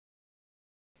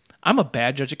I'm a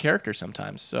bad judge of character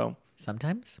sometimes. So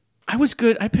Sometimes. I was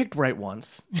good. I picked right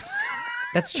once.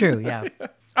 That's true, yeah.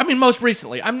 I mean, most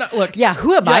recently. I'm not, look. Yeah,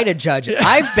 who am I to judge?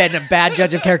 I've been a bad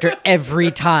judge of character every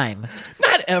time.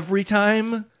 Not every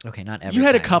time. Okay, not every You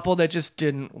had time. a couple that just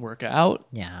didn't work out.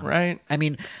 Yeah. Right? I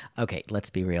mean, okay,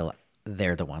 let's be real.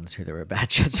 They're the ones who were bad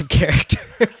judge of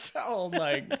characters. Oh,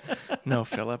 my. No,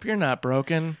 Philip, you're not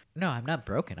broken. No, I'm not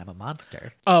broken. I'm a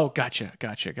monster. Oh, gotcha.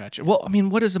 Well, I mean,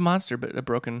 what is a monster but a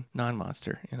broken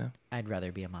non-monster, I'd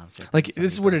rather be a monster. Like, than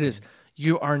this is somebody what it broken. is.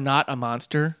 You are not a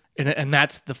monster, and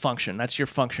that's the function. That's your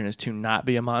function, is to not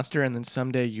be a monster, and then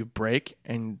someday you break,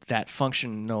 and that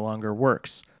function no longer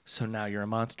works. So now you're a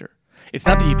monster. It's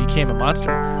not that you became a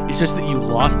monster. It's just that you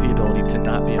lost the ability to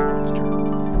not be a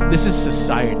monster. This is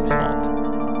society's fault.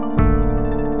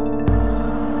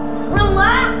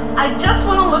 Relax! I just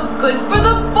want to look good for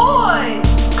the boys!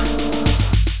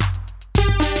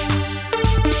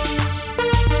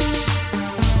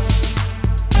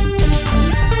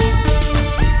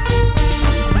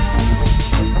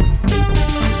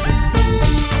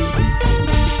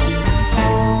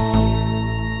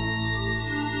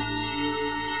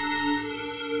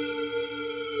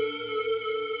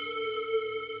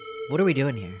 What are we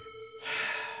doing here?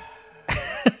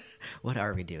 What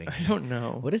are we doing? I don't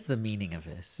know. What is the meaning of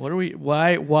this? What are we?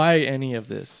 Why any of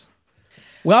this?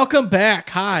 Welcome back.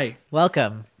 Hi.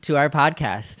 Welcome to our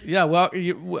podcast. Yeah. Well,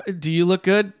 do you look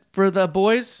good for the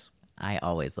boys? I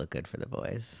always look good for the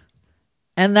boys.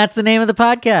 And that's the name of the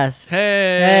podcast.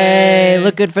 Hey. Hey,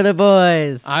 look good for the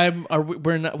boys.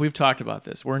 We're not. We've talked about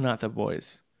this. We're not the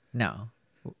boys. No,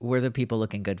 we're the people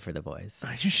looking good for the boys.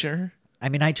 Are you sure? I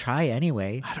mean, I try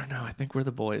anyway. I don't know. I think we're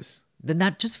the boys. Then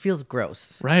that just feels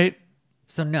gross. Right?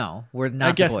 So no, we're not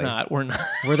I guess the boys. not. We're not.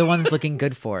 We're the ones looking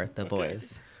good for the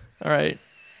boys. All right.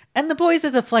 And the boys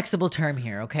is a flexible term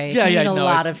here, okay? It Yeah, can yeah. mean a No,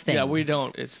 lot it's- of things. Yeah, we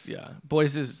don't. It's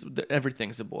boys is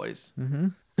everything's a boys.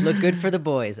 Look good for the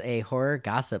boys, a horror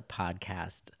gossip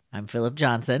podcast. I'm Philip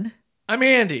Johnson. I'm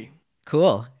Andy.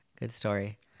 Cool. Good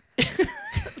story.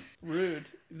 Rude.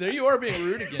 There you are being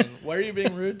rude again. Why are you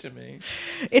being rude to me?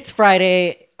 It's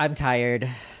Friday. I'm tired.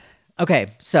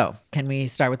 Okay, so can we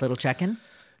start with a little check-in?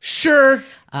 Sure.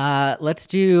 Let's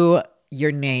do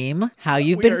your name, how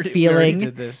you've We been already feeling,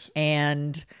 did this.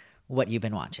 and what you've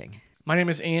been watching. My name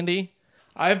is Andy.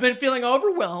 I've been feeling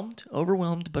overwhelmed,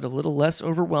 but a little less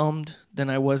overwhelmed than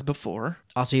I was before.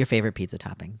 Also, your favorite pizza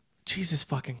topping. Jesus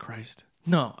fucking Christ.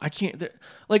 No, I can't.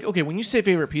 Okay, when you say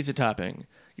favorite pizza topping,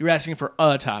 you're asking for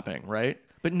a topping, right?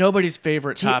 But nobody's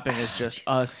favorite topping is just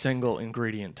a single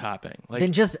ingredient topping. Like,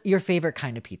 Then just your favorite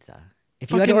kind of pizza. If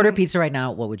you had to Fucking- order pizza right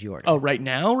now, what would you order? oh, right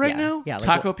now? Yeah, like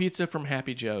Taco pizza from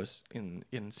Happy Joe's in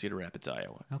Cedar Rapids,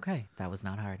 Iowa. Okay, that was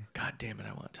not hard. God damn it,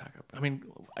 I want taco. I mean,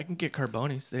 I can get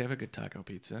Carboni's. They have a good taco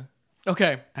pizza.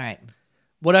 Okay, All right.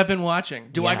 what I've been watching.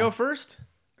 Do I Yeah. go first?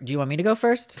 Do you want me to go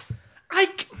first?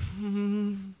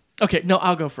 Okay, no,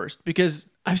 I'll go first because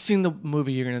I've seen the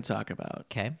movie you're going to talk about.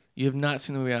 Okay. You have not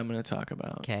seen the movie I'm going to talk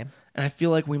about. Okay. And I feel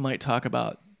like we might talk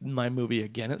about my movie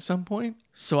again at some point.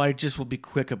 So I just will be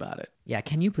quick about it. Yeah,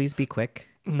 can you please be quick?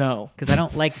 No. Because I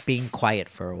don't like being quiet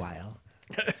for a while.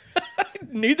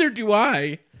 Neither do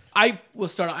I. I will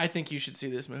start. I think you should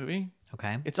see this movie.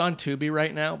 Okay. It's on Tubi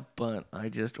right now, but I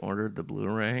just ordered the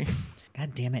Blu-ray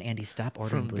God damn it, Andy, stop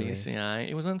ordering from Blu-rays. VCI.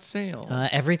 It was on sale.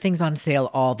 Everything's on sale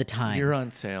all the time. You're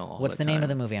on sale all What's the name time. of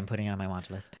the movie I'm putting on my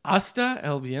watch list? Hasta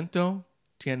el viento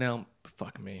tiene el...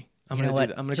 Fuck me. I'm You know gonna what?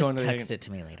 I'm gonna Just go into text it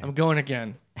to me later. I'm going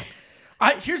again.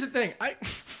 Here's the thing.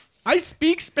 I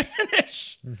speak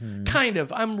Spanish. Mm-hmm. Kind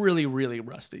of. I'm really, really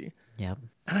rusty. Yep.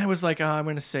 And I was like, oh, I'm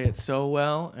going to say it so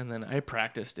well. And then I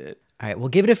practiced it. All right, we'll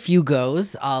give it a few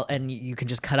goes, and you can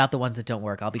just cut out the ones that don't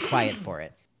work. I'll be quiet for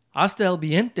it. Hasta el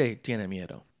viento tiene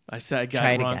miedo. I said I got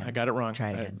Try it it wrong. again. I got it wrong. Try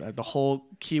it again. The whole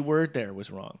key word there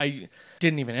was wrong. I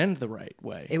didn't even end the right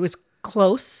way. It was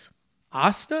close.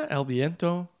 Hasta el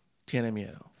viento tiene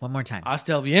miedo. One more time.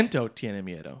 Hasta el viento tiene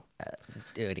miedo.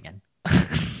 Do it again.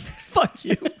 Fuck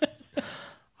you.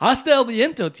 Hasta el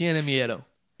viento tiene miedo.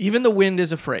 Even the wind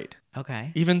is afraid.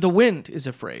 Okay. Even the wind is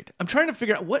afraid. I'm trying to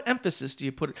figure out what emphasis do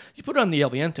you put. You put it on the el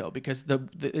viento because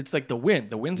it's like the wind.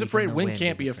 The wind's Even afraid. the Wind wind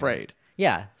can't is be afraid.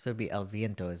 Yeah, so it'd be El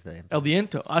Viento is the... El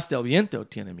viento. Hasta el viento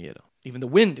tiene miedo. Even the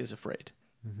wind is afraid.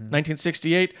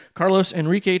 1968. Carlos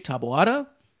Enrique Taboada.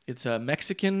 It's a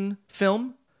Mexican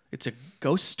film. It's a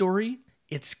ghost story.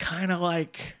 It's kind of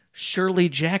like Shirley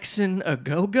Jackson A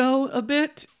Go-Go a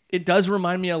bit. It does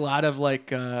remind me a lot of like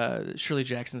Shirley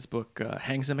Jackson's book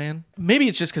Hangs a Man. Maybe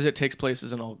it's just because it takes place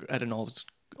at an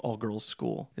all-girls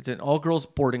school. It's an all-girls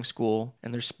boarding school,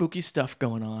 and there's spooky stuff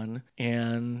going on,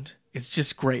 and it's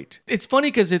just great. It's funny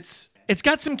because it's It's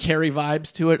got some Carrie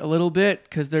vibes to it a little bit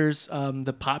because there's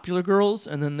the popular girls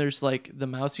and then there's like the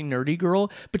mousy nerdy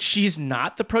girl, but she's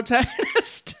not the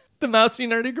protagonist. The mousy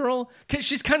nerdy girl, because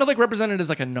she's kind of like represented as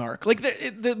like a narc. Like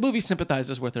the movie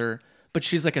sympathizes with her, but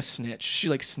she's like a snitch. She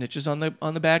like snitches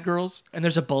on the bad girls. And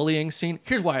there's a bullying scene.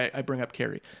 Here's why I bring up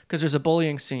Carrie, because there's a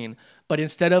bullying scene, but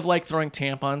instead of like throwing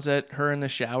tampons at her in the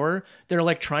shower, they're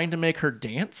like trying to make her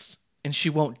dance. And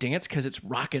she won't dance because it's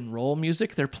rock and roll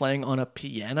music they're playing on a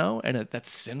piano, and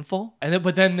that's sinful.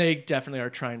 But then they definitely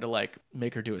are trying to like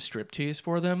make her do a striptease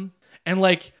for them. And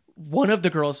like one of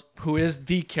the girls who is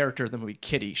the character of the movie,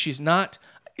 Kitty, she's not.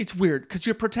 It's weird because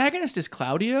your protagonist is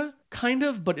Claudia, kind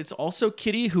of, but it's also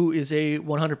Kitty, who is a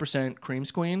 100% creams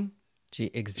queen.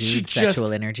 She exudes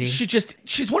sexual energy.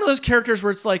 She's one of those characters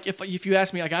where it's like if you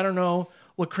ask me, like, I don't know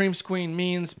what creams queen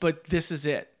means, but this is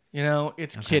it. You know,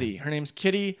 it's okay. Kitty. Her name's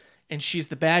Kitty. And she's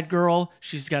the bad girl.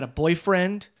 She's got a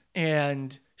boyfriend,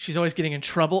 and she's always getting in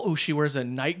trouble. Oh, she wears a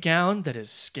nightgown that is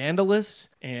scandalous,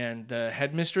 and the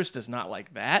headmistress does not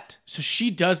like that. So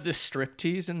she does this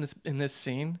striptease in this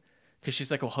scene because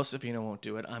she's like, "Well, Josefina won't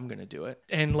do it. I'm gonna do it."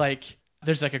 And like,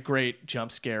 there's like a great jump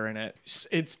scare in it.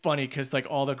 It's funny because like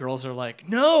all the girls are like,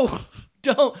 "No,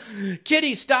 don't,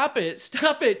 Kitty, stop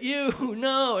it, you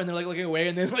no," and they're like looking away,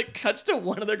 and then like cuts to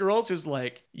one of the girls who's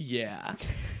like, "Yeah."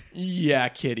 Yeah,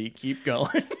 Kitty, keep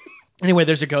going. Anyway,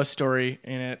 there's a ghost story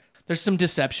in it. There's some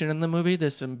deception in the movie.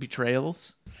 There's some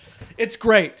betrayals. It's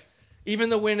great. Even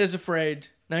the Wind is Afraid.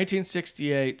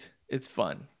 1968. It's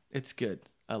fun. It's good.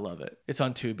 I love it. It's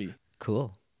on Tubi.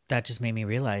 Cool. That just made me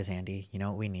realize, Andy, you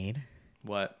know what we need?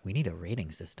 What? We need a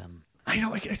rating system. I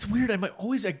know. It's weird. I'm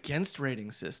always against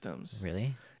rating systems.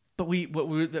 Really?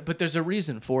 But there's a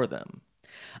reason for them.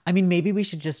 I mean, maybe we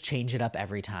should just change it up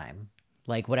every time.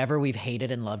 Like whatever we've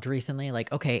hated and loved recently.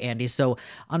 Like, okay, Andy, so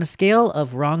on a scale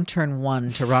of Wrong Turn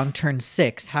 1 to Wrong Turn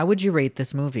 6, how would you rate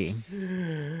this movie?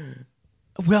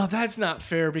 Well, that's not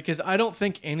fair because I don't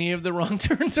think any of the wrong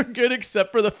turns are good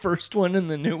except for the first one and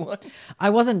the new one.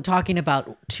 I wasn't talking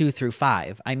about 2 through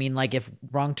 5. I mean, like if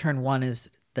Wrong Turn 1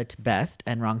 is the best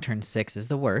and Wrong Turn 6 is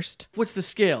the worst. What's the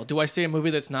scale? Do I say a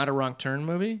movie that's not a wrong turn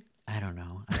movie? I don't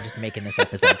know. I'm just making this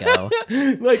up as I go.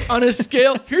 Like on a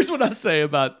scale, here's what I'll say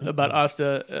about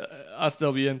Hasta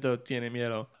el Viento Tiene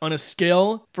Miedo. On a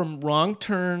scale from Wrong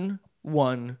Turn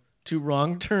 1 to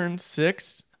Wrong Turn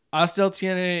 6, Hasta el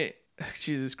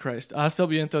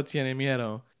Viento Tiene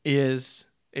Miedo is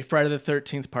a Friday the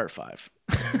 13th Part 5.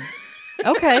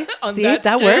 Okay. See,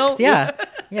 that works. Yeah.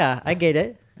 Yeah, I get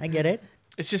it.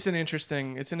 It's just an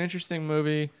interesting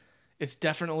movie. It's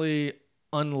definitely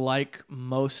unlike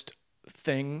most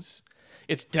things.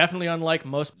 It's definitely unlike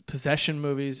most possession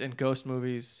movies and ghost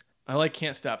movies. I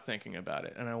can't stop thinking about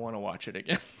it, and I want to watch it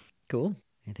again. Cool.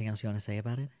 Anything else you want to say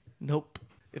about it? Nope.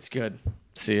 It's good.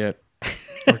 See it.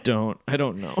 Or don't. I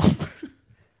don't know.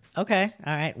 Okay.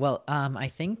 All right. Well, I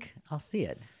think I'll see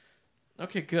it.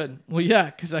 Okay, good. Well, yeah,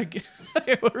 because I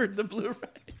ordered the Blu-ray.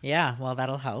 Yeah, well,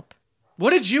 that'll help.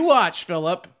 What did you watch,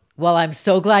 Philip? Well, I'm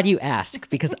so glad you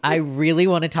asked because I really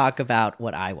want to talk about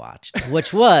what I watched,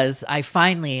 which was I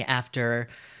finally, after,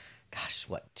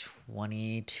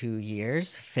 22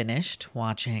 years, finished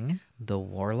watching the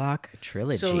Warlock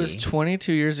trilogy. So it was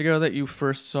 22 years ago that you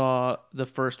first saw the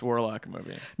first Warlock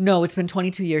movie? No, it's been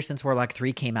 22 years since Warlock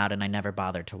 3 came out and I never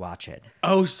bothered to watch it.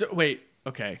 Oh, so wait.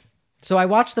 Okay. So I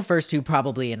watched the first two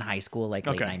probably in high school, like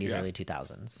late 90s, yeah. early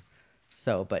 2000s.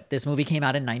 So, but this movie came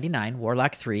out in 99,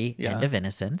 Warlock 3, End of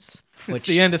Innocence. It's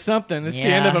the end of something. It's the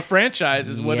end of a franchise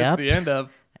is what it's the end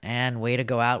of. And way to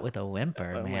go out with a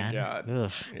whimper, man. Oh, my God.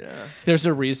 Ugh. Yeah. There's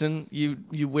a reason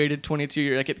you waited 22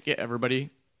 years. I get everybody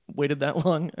waited that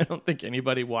long. I don't think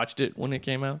anybody watched it when it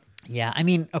came out. Yeah, I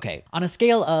mean, okay. On a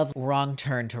scale of Wrong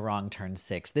Turn to Wrong Turn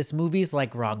 6, this movie's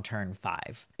like Wrong Turn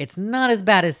 5. It's not as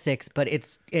bad as 6, but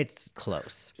it's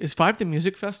close. Is 5 the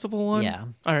music festival one? Yeah.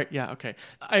 All right, yeah, okay.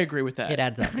 I agree with that. It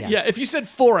adds up, yeah. Yeah, if you said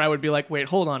 4, I would be like, wait,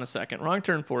 hold on a second. Wrong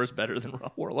Turn 4 is better than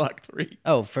Warlock 3.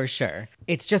 Oh, for sure.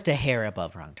 It's just a hair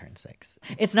above Wrong Turn 6.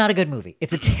 It's not a good movie.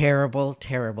 It's a terrible,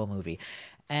 terrible movie.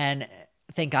 And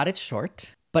thank God it's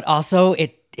short, but also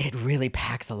it really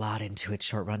packs a lot into its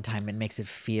short runtime and makes it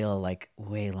feel like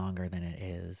way longer than it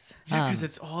is. Yeah, because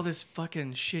it's all this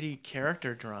fucking shitty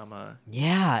character drama.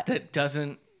 Yeah. That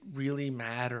doesn't really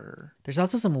matter. There's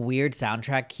also some weird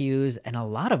soundtrack cues and a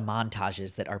lot of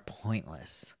montages that are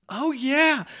pointless. Oh,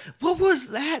 yeah. What was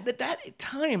that? At that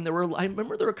time, I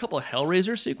remember there were a couple of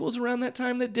Hellraiser sequels around that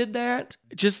time that did that.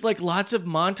 Just like lots of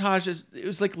montages. It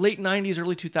was like late 90s,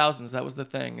 early 2000s. That was the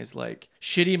thing, is like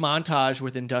shitty montage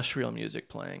with industrial music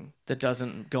playing that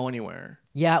doesn't go anywhere.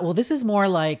 Yeah, well, this is more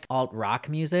like alt rock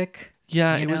music.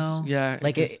 Yeah, you it was- know? yeah, it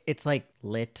like was- it's like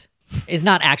lit. It's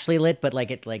not actually lit, but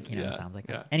like it sounds like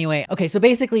yeah. that. Anyway, okay, so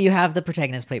basically you have the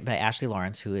protagonist played by Ashley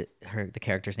Lawrence, the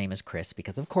character's name is Chris,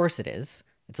 because of course it is.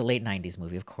 It's a late 90s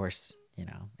movie, of course,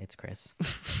 it's Chris.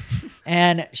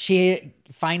 And she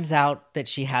finds out that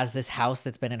she has this house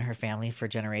that's been in her family for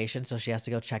generations, so she has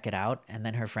to go check it out. And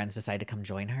then her friends decide to come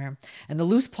join her. And the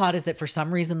loose plot is that for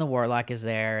some reason the warlock is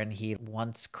there and he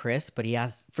wants Chris, but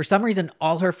for some reason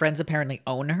all her friends apparently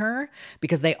own her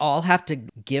because they all have to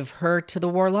give her to the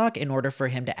warlock in order for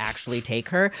him to actually take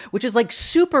her, which is like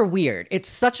super weird. It's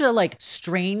such a like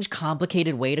strange,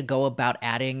 complicated way to go about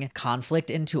adding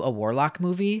conflict into a warlock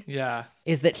movie. Yeah.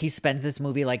 Is that he spends this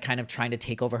movie like kind of trying to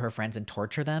take over her friends and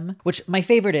torture them, which my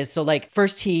favorite is, so like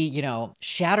first he,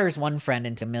 shatters one friend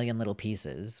into a million little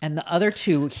pieces and the other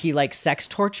two he like sex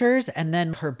tortures, and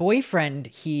then her boyfriend,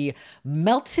 he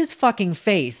melts his fucking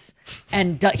face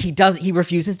and he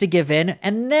refuses to give in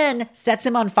and then sets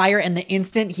him on fire, and the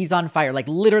instant he's on fire, like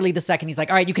literally the second he's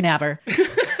like, all right, you can have her.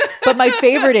 But my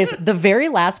favorite is the very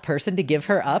last person to give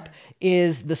her up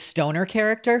is the stoner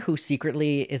character who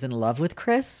secretly is in love with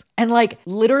Chris. And like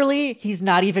literally he's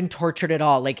not even tortured at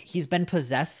all. Like he's been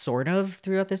possessed sort of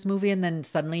throughout this movie. And then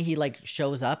suddenly he like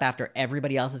shows up after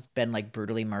everybody else has been like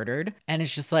brutally murdered. And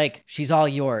it's just like, she's all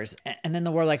yours. And then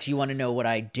the warlock's, you want to know what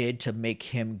I did to make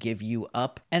him give you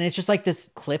up? And it's just like this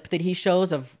clip that he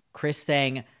shows of Chris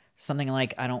saying something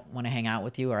like, I don't want to hang out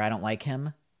with you, or I don't like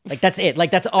him. Like, that's it.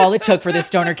 Like, that's all it took for this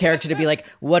stoner character to be like,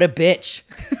 what a bitch.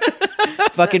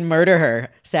 Fucking murder her.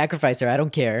 Sacrifice her. I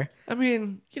don't care. I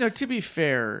mean, to be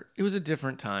fair, it was a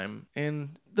different time,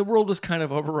 and the world was kind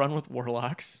of overrun with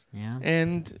warlocks. Yeah.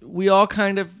 And we all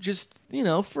kind of just,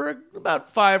 for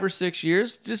about 5 or 6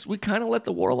 years, we kind of let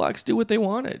the warlocks do what they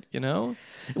wanted,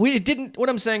 what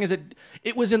I'm saying is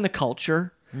it was in the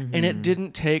culture, and it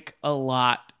didn't take a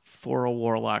lot for a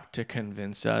warlock to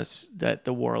convince us that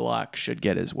the warlock should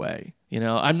get his way.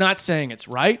 I'm not saying it's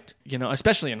right,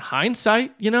 especially in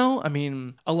hindsight, I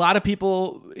mean, a lot of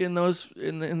people in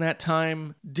that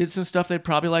time did some stuff they'd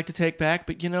probably like to take back,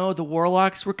 but the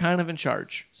warlocks were kind of in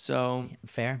charge. So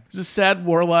fair. It's a sad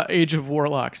age of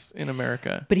warlocks in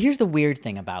America. But here's the weird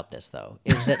thing about this though,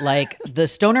 is that like the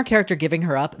stoner character giving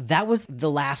her up, that was the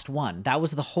last one. That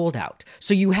was the holdout.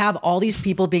 So you have all these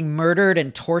people being murdered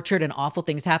and tortured and awful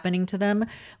things happening to them.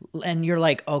 And you're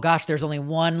like, oh gosh, there's only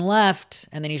one left.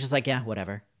 And then he's just like, yeah,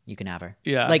 whatever. You can have her.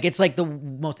 Yeah. Like, it's like the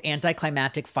most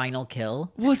anticlimactic final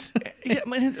kill. Well,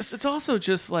 it's also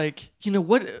just like,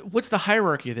 what's the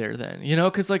hierarchy there then?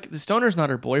 Because like the stoner's not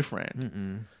her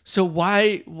boyfriend. So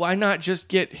why not just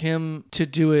get him to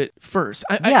do it first?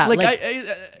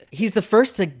 He's the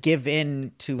first to give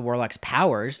in to the warlock's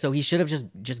powers, so he should have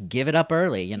just give it up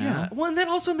early, Yeah. Well, and that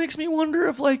also makes me wonder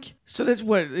if so that's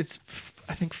what it's.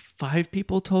 I think 5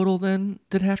 people total then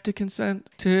that have to consent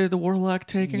to the warlock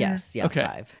taking her? Yes, yeah, okay.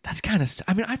 5. That's kind of,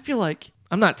 I mean, I feel like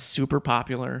I'm not super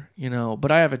popular, but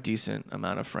I have a decent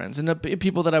amount of friends and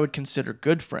people that I would consider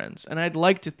good friends. And I'd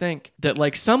like to think that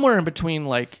like somewhere in between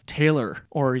like Taylor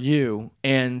or you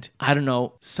and I don't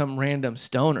know, some random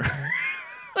stoner,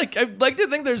 like I'd like to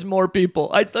think there's more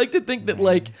people. I'd like to think that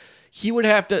like he would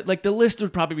have to, like, the list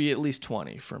would probably be at least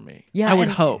 20 for me. Yeah, I would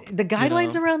and hope. the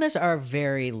guidelines around this are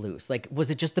very loose. Like,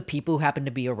 was it just the people who happened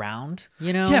to be around,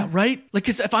 Yeah, right? Like,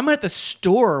 because if I'm at the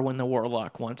store when the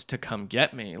warlock wants to come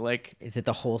get me, like... Is it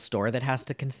the whole store that has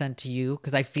to consent to you?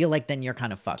 Because I feel like then you're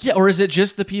kind of fucked. Yeah, or is it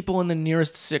just the people in the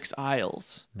nearest 6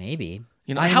 aisles? Maybe.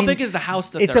 How big is the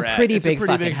house that it's they're a pretty at? big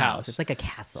fucking house. It's like a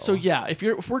castle. So yeah, if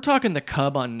we're talking the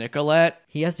Cub on Nicolette,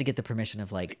 he has to get the permission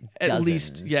of like at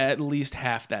dozens. least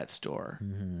half that store.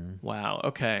 Wow.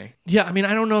 Okay. Yeah. I mean,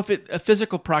 I don't know if a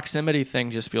physical proximity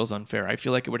thing just feels unfair. I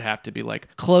feel like it would have to be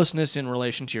like closeness in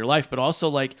relation to your life, but also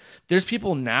like there's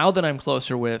people now that I'm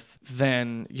closer with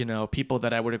than people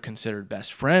that I would have considered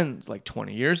best friends like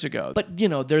 20 years ago. But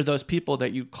they're those people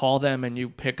that you call them and you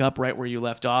pick up right where you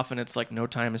left off, and it's like no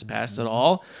time has passed at all.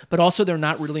 But also they're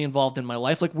not really involved in my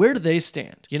life. Like, where do they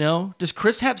stand? Does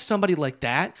Chris have somebody like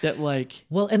that like...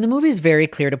 Well, and the movie's very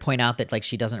clear to point out that like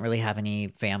she doesn't really have any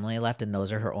family left and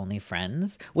those are her only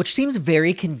friends, which seems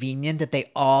very convenient that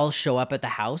they all show up at the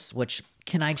house, which...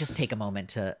 Can I just take a moment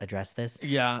to address this?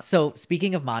 Yeah. So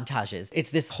speaking of montages, it's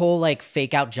this whole like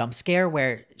fake out jump scare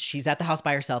where she's at the house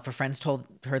by herself. Her friends told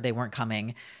her they weren't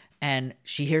coming. and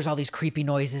she hears all these creepy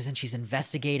noises and she's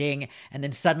investigating. And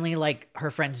then suddenly like her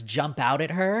friends jump out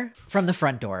at her from the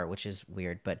front door, which is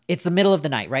weird, but it's the middle of the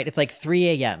night, right? It's like 3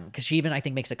 a.m. because she even, I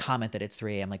think, makes a comment that it's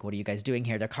 3 a.m. Like, what are you guys doing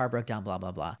here? Their car broke down, blah,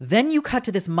 blah, blah. Then you cut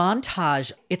to this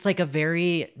montage. It's like a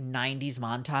very 90s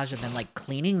montage of them like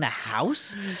cleaning the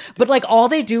house. But like all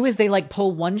they do is they like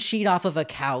pull one sheet off of a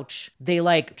couch. They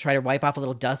like try to wipe off a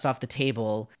little dust off the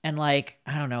table and like,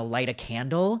 I don't know, light a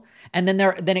candle. And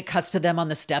then it cuts to them on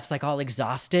the steps like all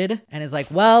exhausted and is like,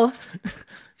 well,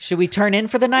 should we turn in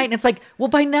for the night? And it's like, well,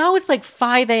 by now it's like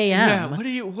 5 a.m.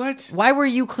 Yeah, what? Why were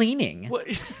you cleaning? What?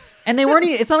 And they weren't,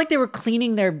 it's not like they were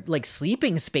cleaning their like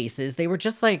sleeping spaces. They were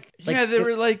just like yeah, they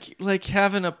were like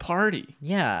having a party.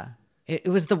 Yeah.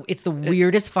 It's the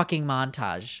weirdest fucking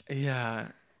montage. Yeah.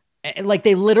 Like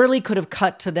they literally could have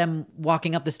cut to them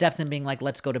walking up the steps and being like,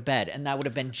 let's go to bed. And that would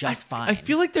have been just fine. I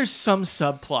feel like there's some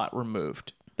subplot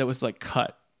removed that was like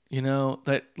cut, you know,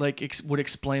 that like would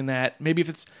explain that. Maybe if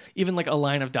it's even like a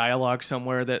line of dialogue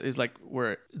somewhere that is like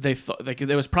where they thought like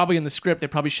it was probably in the script. They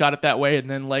probably shot it that way. And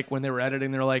then like when they were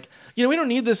editing, they're like, you know, we don't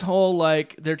need this whole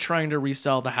like they're trying to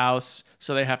resell the house,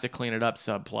 so they have to clean it up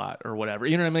subplot or whatever.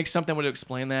 You know what I mean? Like something would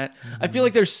explain that. Mm-hmm. I feel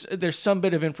like there's some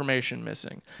bit of information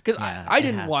missing because I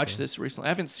didn't watch this recently. I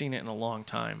haven't seen it in a long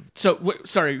time. So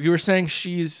sorry, you were saying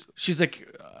she's like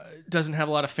doesn't have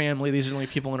a lot of family. These are the only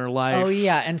people in her life. Oh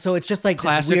yeah, and so it's just like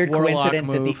Classic this weird Warlock coincidence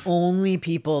move. that the only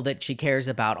people that she cares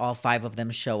about, all 5 of them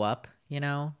show up. You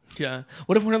know? Yeah.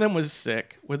 What if one of them was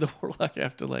sick? Would the Warlock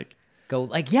have to like go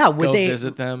like would go they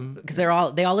visit them? Because they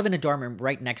all live in a dorm room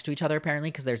right next to each other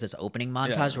apparently. Because there's this opening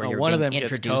montage where you're one being of them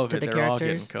introduced to the They're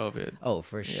characters. all getting COVID. Oh,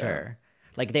 for sure.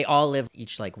 Like they all live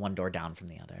each like one door down from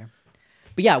the other.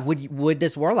 But yeah, would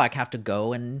this Warlock have to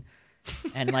go and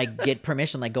like get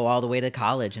permission, like go all the way to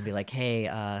college and be like, hey,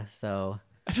 so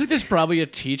I feel like there's probably a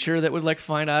teacher that would like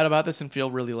find out about this and feel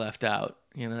really left out.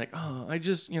 You know, like, oh, I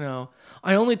just, you know,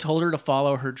 I only told her to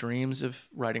follow her dreams of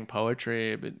writing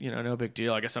poetry, but you know, no big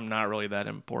deal. I guess I'm not really that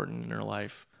important in her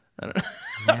life. I don't know.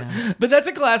 Yeah. But that's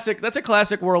a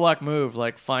classic Warlock move,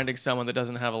 like finding someone that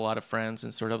doesn't have a lot of friends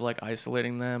and sort of like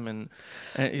isolating them, and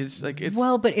it's like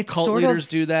but it's cult sort leaders of,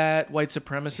 do that, white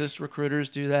supremacist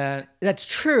recruiters do that. That's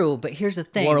true, but here's the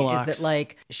thing: Warlocks. is that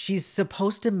like she's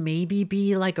supposed to maybe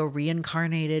be like a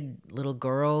reincarnated little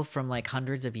girl from like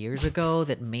hundreds of years ago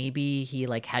that maybe he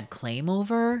like had claim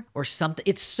over or something.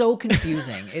 It's so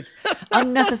confusing. It's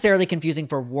unnecessarily confusing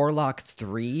for Warlock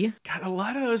 3. God, a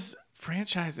lot of those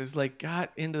franchises like got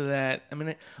into that. I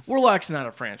mean, Warlock's not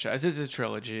a franchise. It's a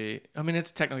trilogy. I mean,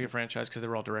 it's technically a franchise because they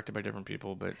were all directed by different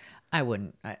people, but I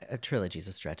wouldn't. A trilogy's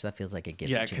a stretch. That feels like it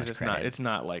gives it too much credit. It's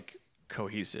not like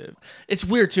cohesive. It's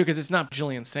weird too because it's not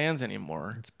Julian Sands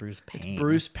anymore. It's Bruce Payne. It's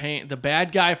Bruce Payne, the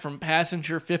bad guy from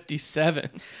Passenger 57.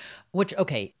 Which,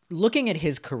 okay, looking at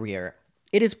his career,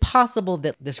 it is possible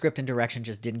that the script and direction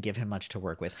just didn't give him much to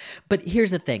work with. But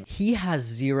here's the thing. He has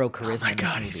zero charisma in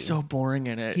this movie. He's so boring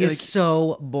in it. He is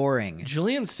so boring.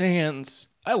 Julian Sands.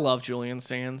 I love Julian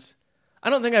Sands. I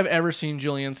don't think I've ever seen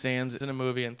Julian Sands in a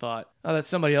movie and thought, oh, that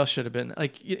somebody else should have been.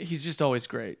 Like, he's just always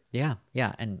great. Yeah.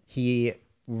 And he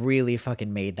really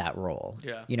fucking made that role,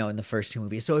 you know, in the first 2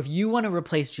 movies. So if you want to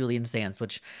replace Julian Sands,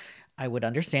 which I would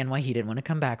understand why he didn't want to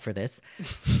come back for this,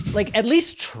 like at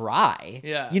least try.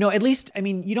 Yeah. You know, at least, I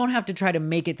mean, you don't have to try to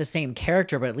make it the same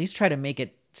character, but at least try to make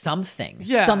it something.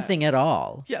 Yeah. Something at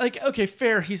all. Yeah, like, okay,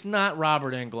 fair. He's not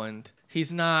Robert Englund.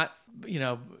 He's not, you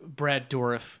know, Brad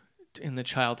Dourif in the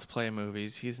Child's Play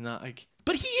movies. He's not like...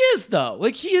 But he is, though.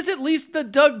 Like, he is at least the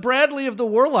Doug Bradley of the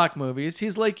Warlock movies.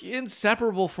 He's, like,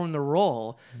 inseparable from the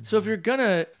role. Mm-hmm. So if you're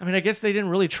gonna... I mean, I guess they didn't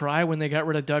really try when they got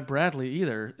rid of Doug Bradley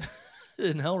either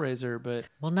in Hellraiser, but...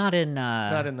 Well, not in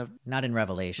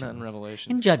Revelations. Not in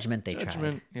Revelations. In Judgment, they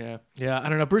tried. Yeah. Yeah, I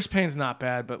don't know. Bruce Payne's not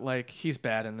bad, but, like, he's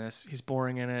bad in this. He's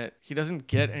boring in it. He doesn't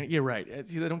get... You're right.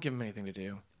 They don't give him anything to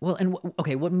do. Well, and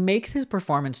okay, what makes his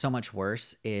performance so much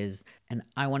worse is... And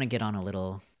I want to get on a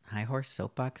little... high horse,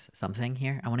 soapbox, something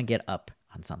here. I want to get up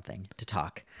on something to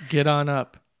talk. Get on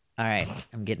up. All right,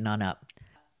 I'm getting on up.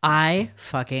 I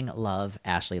fucking love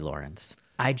Ashley Lawrence.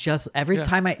 I just,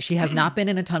 she has not been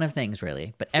in a ton of things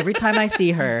really, but every time I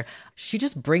see her, she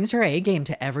just brings her A game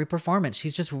to every performance.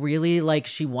 She's just really like,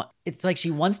 it's like she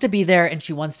wants to be there and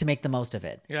she wants to make the most of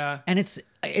it. Yeah. And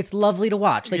it's lovely to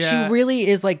watch. Like she really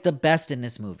is like the best in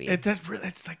this movie.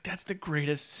 It's like, that's the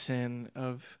greatest sin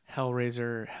of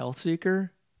Hellraiser, Hellseeker.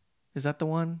 Is that the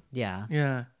one? Yeah.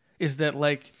 Yeah. Is that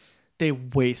like they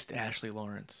waste Ashley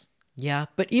Lawrence? Yeah,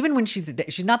 but even when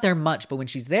she's not there much, but when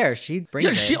she's there, she brings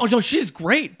it. She's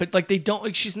great, but like they don't.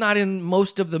 Like she's not in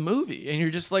most of the movie, and you're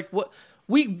just like, what?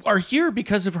 We are here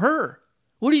because of her.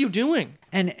 What are you doing?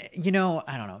 And, you know,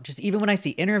 I don't know, just even when I see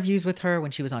interviews with her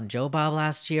when she was on Joe Bob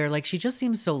last year, like she just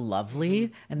seems so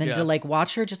lovely. And then Yeah. to like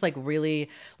watch her just like really,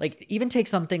 like even take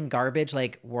something garbage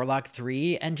like Warlock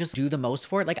 3 and just do the most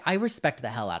for it. Like I respect the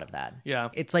hell out of that. Yeah.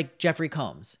 It's like Jeffrey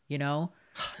Combs, you know?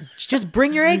 Just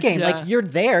bring your A game. Yeah. Like you're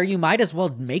there, you might as well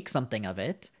make something of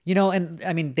it. You know, and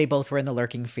I mean, they both were in The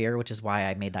Lurking Fear, which is why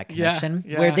I made that connection.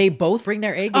 yeah. Where they both bring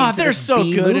their A game. Oh, to they're this so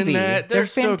B good in movie. that. They're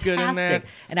so good in that.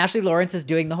 And Ashley Lawrence is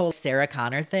doing the whole Sarah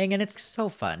Connor thing, and it's so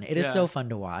fun. It is Yeah. so fun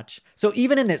to watch. So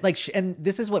even in this, like, and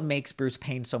this is what makes Bruce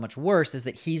Payne so much worse is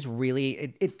that he's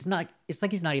really. It's like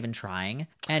he's not even trying,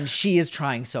 and she is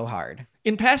trying so hard.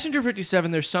 In Passenger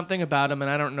 57, there's something about him, and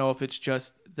I don't know if it's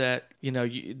just that, you know,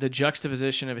 the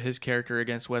juxtaposition of his character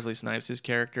against Wesley Snipes'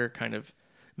 character kind of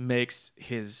makes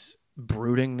his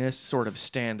broodingness sort of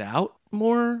stand out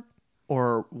more,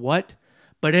 or what,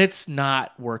 but it's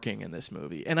not working in this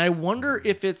movie. And I wonder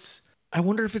if it's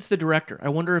the director. I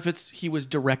wonder if he was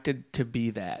directed to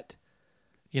be that.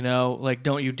 You know, like,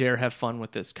 don't you dare have fun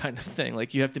with this kind of thing.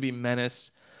 Like, you have to be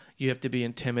menace, you have to be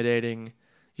intimidating,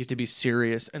 you have to be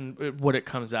serious, and what it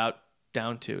comes out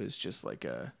down to is just like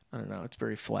I don't know, it's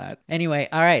very flat. Anyway,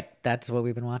 all right, that's what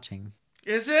we've been watching.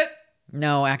 Is it?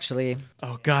 No, actually,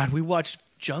 Oh God, we watched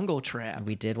Jungle Trap.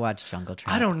 we did watch Jungle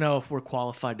Trap. I don't know if we're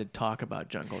qualified to talk about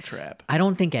Jungle Trap. I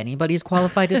don't think anybody's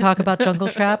qualified to talk about Jungle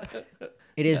Trap.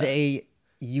 It is a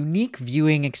unique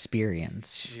viewing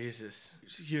experience. Jesus,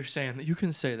 you're saying that you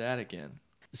can say that again.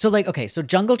 So like, okay, so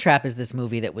Jungle Trap is this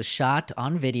movie that was shot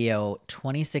on video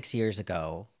 26 years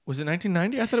ago. Was it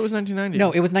 1990? I thought it was 1990.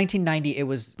 No, it was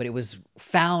 1990. But it was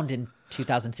found in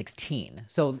 2016.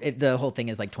 So the whole thing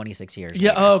is like 26 years. Yeah.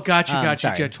 later. Oh, gotcha.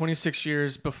 sorry. Yeah, 26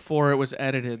 years before it was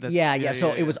edited. That's, Yeah.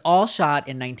 So it was all shot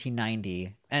in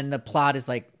 1990. And the plot is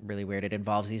like really weird. It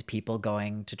involves these people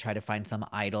going to try to find some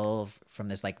idol from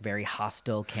this like very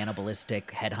hostile,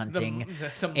 cannibalistic, headhunting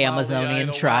the Mali Amazonian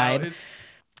idol. tribe. Wow, it's-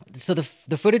 So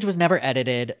the footage was never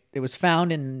edited. It was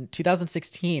found in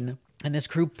 2016, and this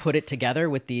crew put it together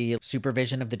with the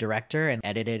supervision of the director and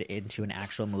edited it into an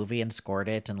actual movie and scored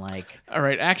it and like. All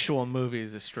right, actual movie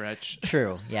is a stretch.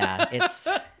 True, yeah,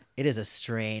 it is a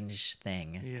strange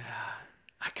thing. Yeah,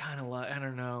 I kind of I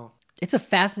don't know. It's a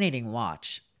fascinating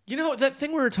watch. You know, that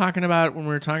thing we were talking about when we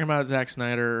were talking about Zack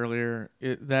Snyder earlier,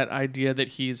 that idea that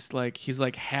he's like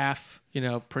half, you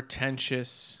know,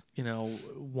 pretentious, you know,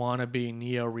 wannabe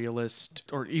neo-realist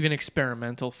or even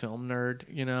experimental film nerd,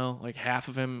 you know, like half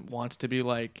of him wants to be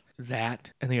like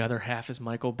that and the other half is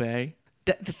Michael Bay.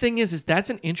 The thing is that's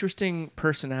an interesting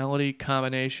personality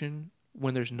combination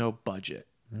when there's no budget.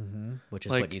 Which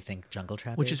is Like- what you think Jungle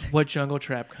Trap Which is? is what Jungle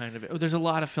Trap kind of. There's a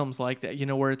lot of films like that, you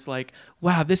know, where it's like,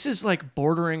 wow, this is like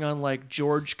bordering on like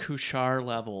George Kuchar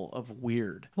level of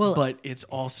weird. Well- but it's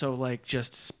also like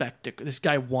just spectacle. This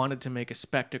guy wanted to make a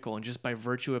spectacle, and just by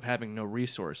virtue of having no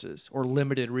resources or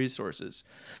limited resources,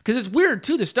 because it's weird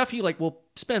too. The stuff he like will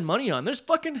spend money on. There's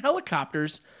fucking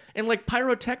helicopters and like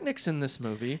pyrotechnics in this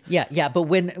movie. Yeah, but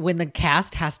when the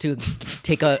cast has to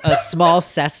take a small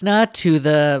Cessna to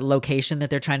the location that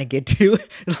they're trying to get to,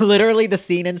 literally the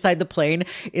scene inside the plane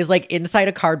is like inside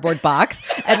a cardboard box,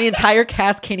 and the entire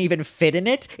cast can't even fit in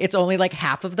it. It's only like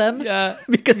half of them, Yeah,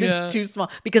 because yeah. it's too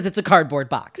small, because it's a cardboard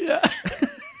box. Yeah.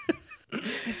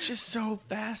 It's just so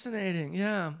fascinating.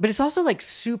 Yeah. But it's also like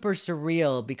super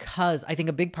surreal because I think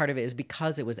a big part of it is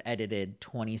because it was edited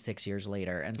 26 years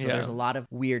later. And so Yeah. there's a lot of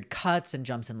weird cuts and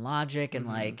jumps in logic and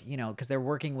like, you know, because they're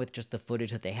working with just the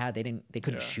footage that they had. They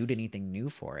couldn't shoot anything new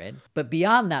for it. But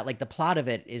beyond that, like the plot of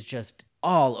it is just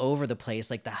all over the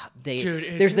place. Like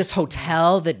Dude, there's this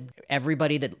hotel that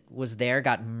everybody that was there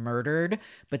got murdered,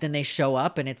 but then they show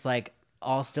up and it's like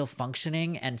all still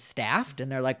functioning and staffed. And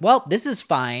they're like, well, this is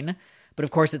fine. But of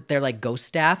course, they're like ghost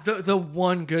staff. The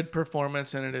one good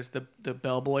performance in it is the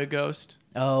bellboy ghost.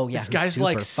 Oh yeah, This who's guy's super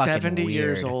like fucking 70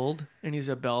 years weird. old and he's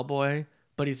a bellboy,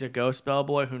 but he's a ghost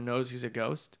bellboy who knows he's a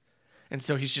ghost. And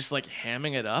so he's just like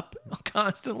hamming it up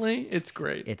constantly. It's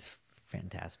great. It's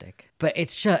fantastic, but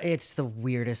it's the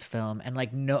weirdest film, and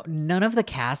like none of the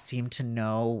cast seem to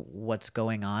know what's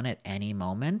going on at any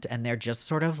moment, and they're just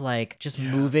sort of like just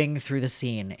moving through the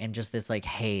scene in just this like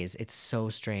haze. It's so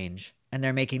strange, and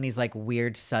they're making these like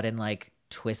weird sudden like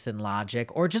twists in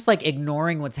logic, or just like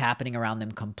ignoring what's happening around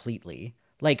them completely.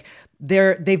 Like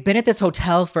they've been at this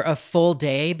hotel for a full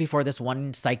day before this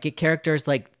one psychic character is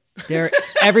like,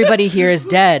 everybody here is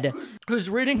dead. She's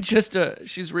reading just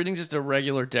a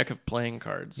regular deck of playing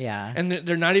cards. Yeah. And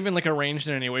they're not even like arranged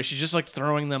in any way. She's just like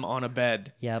throwing them on a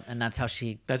bed. Yep, and that's how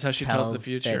she tells the that-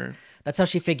 future. that's how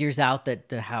she figures out that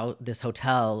this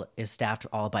hotel is staffed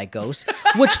all by ghosts,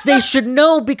 which they should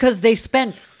know because they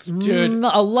spent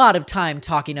a lot of time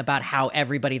talking about how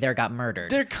everybody there got murdered.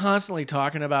 They're constantly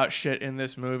talking about shit in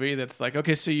this movie that's like,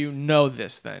 okay, so you know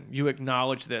this then. You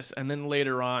acknowledge this. And then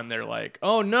later on, they're like,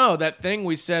 oh, no, that thing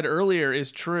we said earlier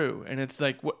is true. And it's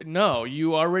like, no,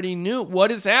 you already knew.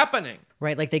 What is happening?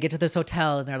 Right, like they get to this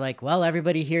hotel and they're like, well,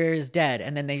 everybody here is dead.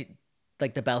 And then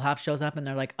the bellhop shows up and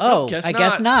they're like, oh, I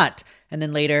guess not. And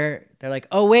then later they're like,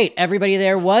 oh, wait, everybody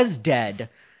there was dead.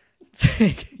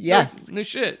 Yes. No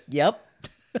shit. Yep.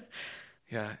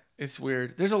 Yeah, it's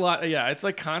weird. There's a lot. Yeah, it's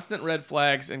like constant red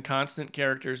flags and constant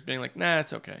characters being like, nah,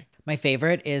 it's okay. My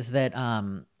favorite is that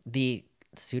the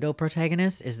pseudo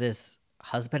protagonist is this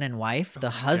husband and wife. The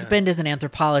husband is an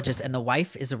anthropologist and the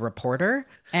wife is a reporter.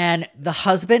 And the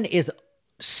husband is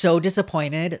so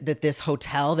disappointed that this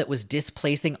hotel that was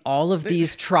displacing all of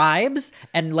these tribes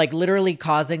and like literally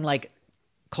causing like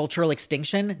cultural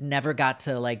extinction never got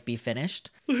to like be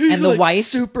finished. And the like wife,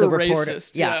 super the reporter,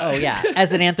 racist, yeah, yeah. oh yeah,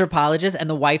 as an anthropologist, and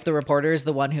the wife, the reporter, is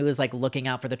the one who is like looking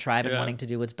out for the tribe and Yeah. wanting to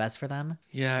do what's best for them.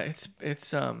 Yeah,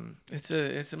 it's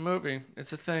a movie.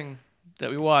 It's a thing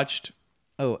that we watched.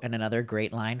 Oh, and another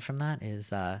great line from that is,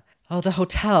 the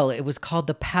hotel, it was called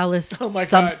the Palace Oh my God.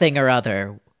 something or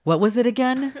other. What was it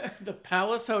again? The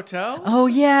Palace Hotel? Oh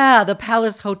yeah, the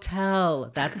Palace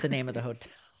Hotel. That's the name of the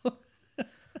hotel.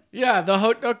 Yeah,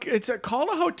 it's called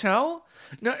a hotel?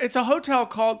 No, it's a hotel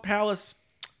called Palace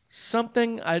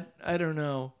something. I don't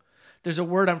know. There's a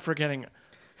word I'm forgetting.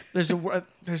 There's a word.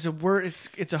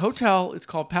 It's a hotel. It's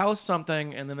called Palace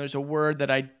something, and then there's a word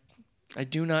that I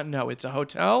do not know. It's a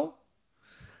hotel.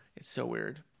 It's so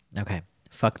weird. Okay,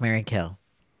 Fuck, Marry, Kill.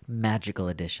 Magical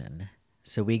edition.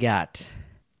 So we got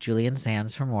Julian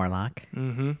Sands from Warlock.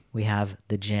 Mm-hmm. We have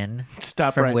the Djinn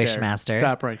Stop from right Wishmaster. there.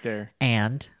 Stop right there.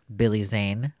 And Billy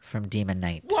Zane from Demon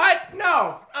Knight. What?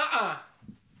 No.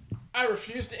 I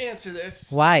refuse to answer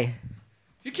this. Why?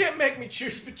 You can't make me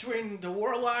choose between the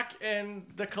Warlock and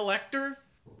the Collector.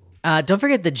 Don't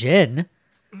forget the Djinn.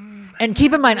 And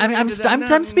keep in mind,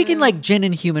 I'm speaking like Djinn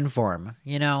in human form.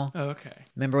 You know. Okay.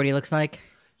 Remember what he looks like?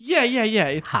 Yeah.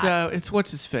 It's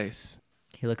what's his face?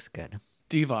 He looks good.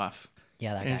 Divoff.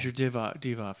 Yeah, that guy. Andrew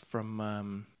Divoff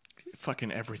from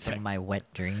fucking everything. From My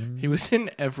Wet Dream. He was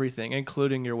in everything,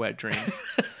 including Your Wet Dreams.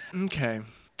 Okay.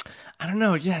 I don't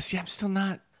know. Yes, I'm still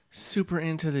not super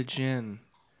into the Djinn.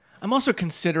 I'm also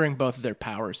considering both of their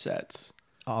power sets.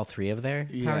 All three of their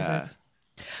power Yeah. sets.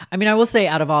 I mean, I will say,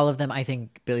 out of all of them, I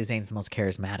think Billy Zane's the most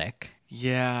charismatic.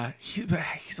 Yeah. But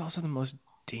he's also the most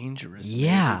dangerous.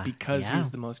 Yeah, maybe, because yeah.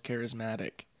 he's the most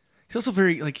charismatic. He's also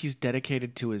very, he's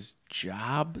dedicated to his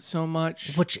job so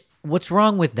much. What's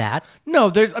wrong with that? No,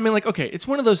 it's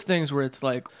one of those things where it's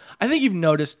like, I think you've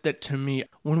noticed that to me,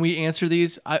 when we answer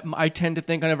these, I tend to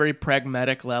think on a very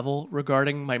pragmatic level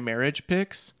regarding my marriage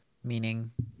picks.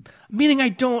 Meaning I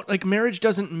don't, marriage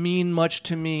doesn't mean much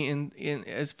to me in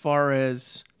as far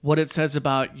as what it says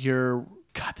about your,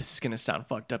 God, this is going to sound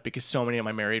fucked up because so many of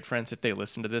my married friends, if they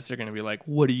listen to this, they're going to be like,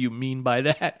 what do you mean by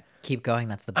that? keep going.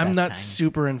 That's the best I'm not kind.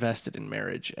 super invested in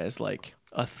marriage as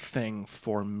a thing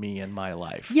for me in my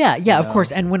life. Yeah, of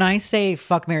course. And when I say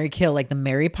fuck, marry, kill, the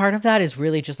marry part of that is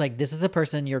really just this is a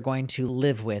person you're going to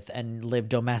live with and live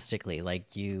domestically.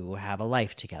 You have a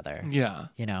life together. Yeah.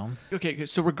 You know? Okay,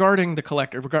 so regarding the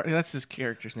Collector, that's his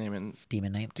character's name in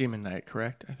Demon Knight. Demon Knight,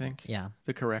 correct? I think. Yeah.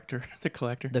 The Collector.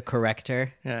 The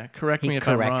corrector. Yeah, correct He me if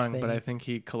I'm corrects wrong, but I things. think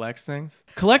he collects things.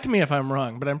 Collect me if I'm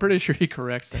wrong, but I'm pretty sure he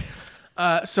corrects things.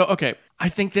 Okay, I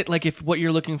think that if what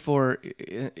you're looking for,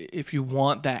 if you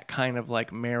want that kind of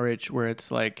marriage where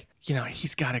it's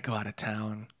he's got to go out of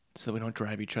town so that we don't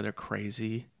drive each other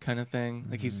crazy kind of thing.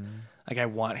 He's I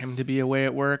want him to be away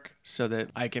at work so that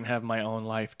I can have my own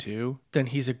life too. Then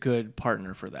he's a good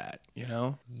partner for that, you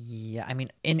know? Yeah, I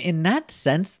mean, in that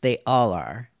sense, they all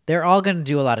are. They're all going to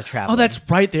do a lot of traveling. Oh, that's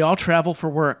right. They all travel for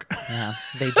work. Yeah,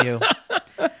 they do.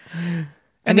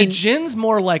 And the Djinn's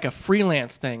more like a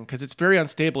freelance thing because it's very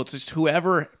unstable. It's just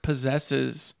whoever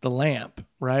possesses the lamp,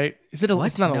 right? Is it a? What?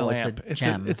 It's not No, a it's a lamp.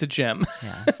 gem. It's a gem.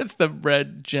 Yeah. It's the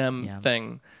red gem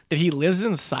thing that he lives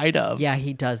inside of. Yeah,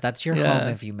 he does. That's your Yeah. home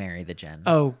if you marry the Djinn.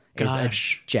 Oh Is a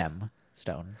gosh. gem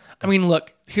stone. I mean,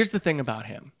 look. Here's the thing about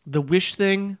him: the wish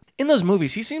thing in those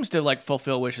movies. He seems to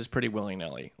fulfill wishes pretty willy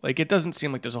nilly. It doesn't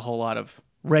seem like there's a whole lot of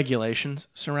regulations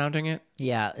surrounding it.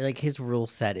 Yeah, his rule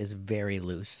set is very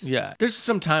loose. Yeah. There's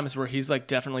some times where he's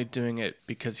definitely doing it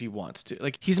because he wants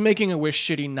to. He's making a wish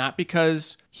shitty not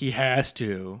because he has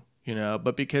to, you know,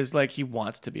 but because like he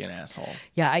wants to be an asshole.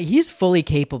 Yeah, he's fully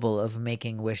capable of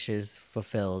making wishes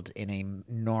fulfilled in a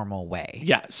normal way.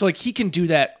 Yeah, so like he can do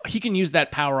that. He can use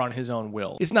that power on his own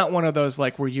will. It's not one of those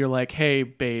like where you're like, "Hey,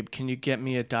 babe, can you get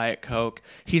me a Diet Coke?"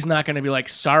 He's not going to be like,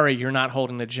 "Sorry, you're not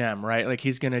holding the gem," right? Like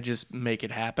he's going to just make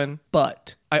it happen.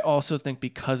 But I also think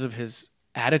because of his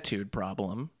attitude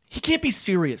problem, he can't be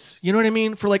serious. You know what I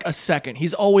mean? For like a second.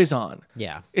 He's always on.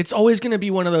 Yeah. It's always going to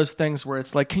be one of those things where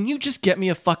it's like, can you just get me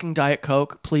a fucking Diet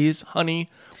Coke, please, honey?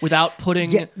 Without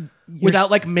putting, without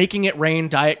like making it rain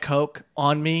Diet Coke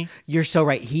on me. You're so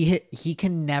right. He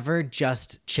can never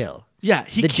just chill. Yeah,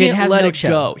 he The can't gin has let no it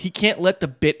chill. go. He can't let the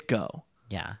bit go.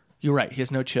 Yeah. You're right. He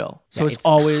has no chill. So Yeah, it's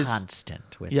always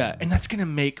constant with yeah, him. and that's going to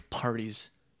make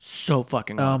parties so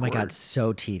fucking awkward. Oh my God,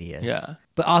 so tedious. Yeah.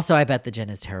 But also, I bet the gin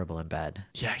is terrible in bed.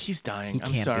 Yeah, he's dying. He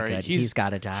I'm can't sorry. be good. He's got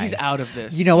to die. He's out of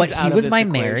this. You know what? He's He out of was this my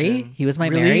Mary. equation. He was my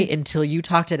Really? Mary until you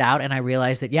talked it out, and I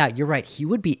realized that, yeah, you're right. He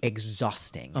would be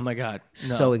exhausting. Oh my God.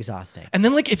 No. So exhausting. And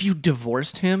then like if you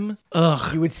divorced him,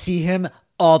 ugh. You would see him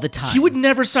all the time. He would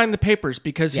never sign the papers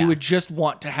because he Yeah. would just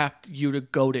want to have you to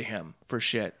go to him for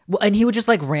shit. Well, and he would just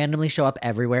like randomly show up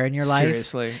everywhere in your life.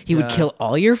 Seriously, He would yeah. kill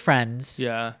all your friends.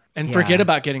 Yeah. And Yeah. forget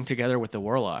about getting together with the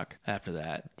Warlock after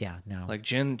that. Yeah, no. Like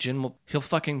Jin will he'll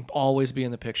fucking always be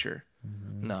in the picture.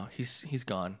 Mm-hmm. No, he's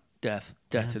gone. Death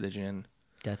to the Jin.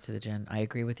 Death to the gin. I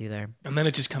agree with you there. And then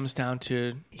it just comes down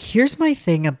to Here's my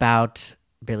thing about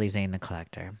Billy Zane the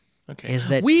Collector. okay. Is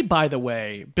that- by the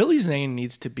way, Billy Zane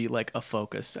needs to be like a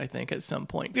focus, I think, at some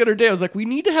point. The other day I was like, we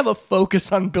need to have a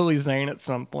focus on Billy Zane at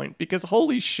some point because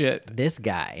holy shit. This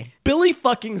guy, Billy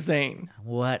fucking Zane.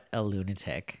 what a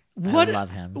lunatic. What I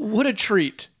love him. What a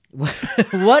treat.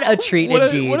 What a treat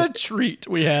indeed. What a treat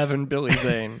we have in Billy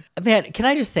Zane. Man, can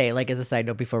I just say, like, as a side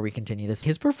note before we continue this,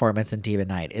 his performance in Demon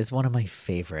Knight is one of my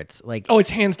favorites. Like, Oh, it's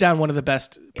hands down one of the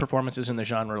best performances in the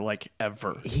genre, like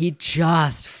ever. he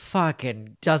just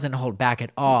fucking doesn't hold back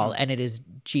at all, and it is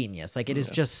genius. Like, it is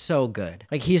just so good.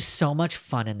 Like, he is so much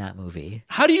fun in that movie.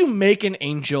 How do you make an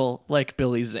angel like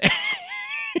Billy Zane?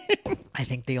 I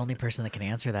think the only person that can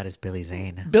answer that is Billy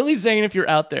Zane. Billy Zane, if you're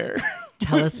out there,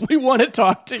 Tell us, we want to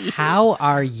talk to you. how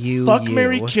are you? Fuck, you?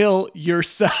 marry, kill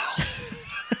yourself.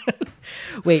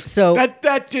 Wait, so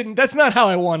That's not how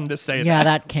I wanted to say yeah,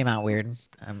 that. that came out weird.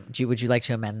 Would you like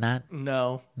to amend that?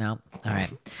 No. No? All right.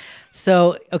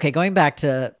 So, okay, going back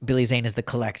to Billy Zane as the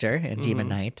Collector in Demon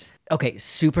Knight. Okay,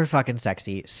 super fucking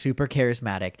sexy, super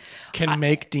charismatic, Can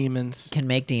make demons. can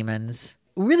make demons.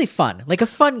 Really fun. Like a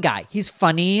fun guy. He's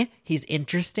funny, he's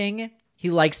interesting, he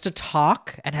likes to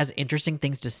talk and has interesting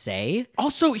things to say.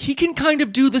 Also, he can kind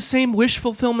of do the same wish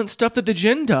fulfillment stuff that the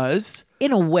Jinn does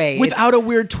In a way, without a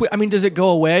weird twist. I mean, does it go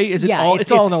away? Is it yeah, all?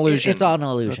 It's all an illusion. It's all an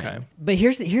illusion. Okay. But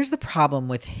here's the problem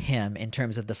with him in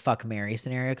terms of the fuck Mary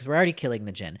scenario, because we're already killing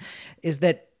the Jinn, is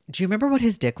that do you remember what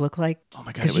his dick looked like? Oh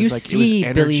my god! Because it was you like, see it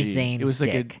was Billy energy. Zane's It was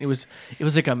like dick. it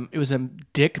was a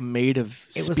dick made of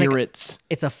It was like spirits.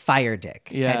 it's a fire dick.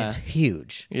 Yeah. And it's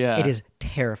huge. Yeah. It is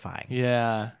terrifying.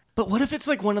 Yeah. But what if it's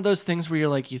like one of those things where you're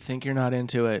like, you think you're not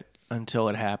into it until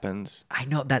it happens, I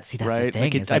know that's the right? thing.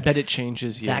 Like is I like, bet it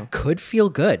changes you. that could feel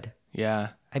good. Yeah.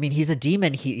 I mean, he's a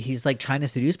demon. He's like trying to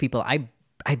seduce people.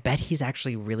 I bet he's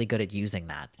actually really good at using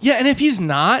that. Yeah, and if he's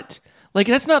not, like,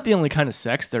 that's not the only kind of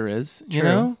sex there is, you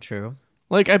know? True.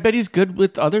 Like, I bet he's good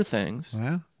with other things.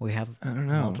 Well, we have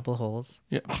multiple holes.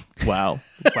 Yeah. Wow.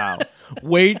 Wow.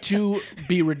 Way to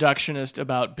be reductionist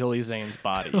about Billy Zane's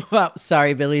body. Well,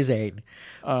 sorry, Billy Zane.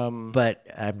 But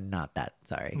I'm not that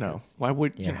sorry. No. 'cause Why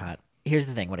would You're you? hot. Here's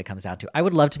the thing when it comes down to I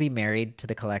would love to be married to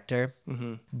the Collector,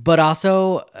 but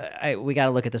also we got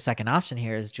to look at the second option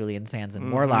here is Julian Sands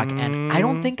and Warlock, and I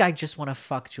don't think I just want to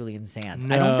fuck Julian Sands.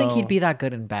 I don't think No. he'd be that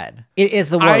good in bed. It is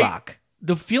the Warlock.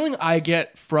 The feeling I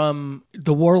get from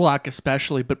the Warlock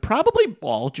especially, but probably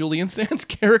all Julian Sands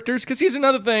characters, because he's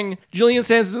another thing. Julian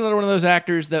Sands is another one of those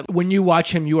actors that when you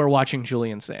watch him, you are watching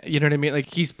Julian Sands. You know what I mean?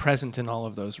 Like, he's present in all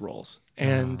of those roles.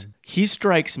 And he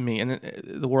strikes me, and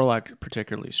the Warlock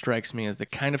particularly strikes me as the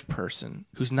kind of person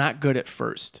who's not good at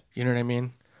first. You know what I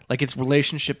mean? Like, it's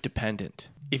relationship dependent.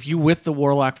 If you with the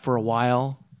Warlock for a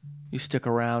while, you stick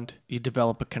around, you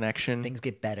develop a connection. Things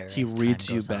get better. He as time reads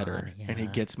you goes better on. and he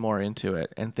Yeah. gets more into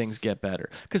it and things get better.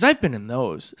 Because I've been in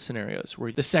those scenarios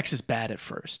where the sex is bad at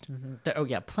first. Oh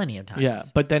yeah, plenty of times. Yeah.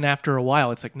 But then after a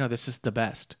while, it's like, no, this is the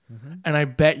best. And I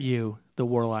bet you the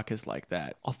Warlock is like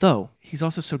that. Although he's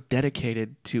also so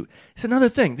dedicated to. It's another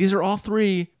thing. These are all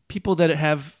three people that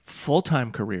have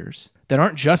full-time careers that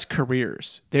aren't just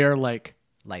careers. They are like.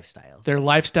 Lifestyles. Their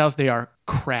lifestyles, they are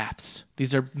crafts.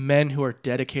 These are men who are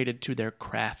dedicated to their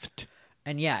craft.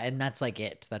 And and that's like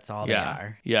it. That's all they Yeah,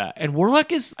 are. yeah. And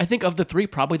Warlock is, I think, of the three,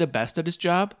 probably the best at his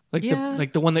job. Like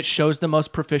the one that shows the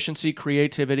most proficiency,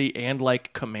 creativity, and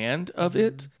like command of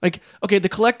it. Like, okay, the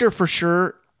Collector for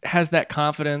sure has that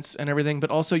confidence and everything, but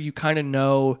also you kind of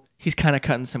know he's kind of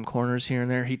cutting some corners here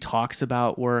and there. He talks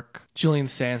about work. Julian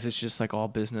Sands is just like all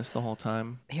business the whole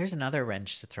time. Here's another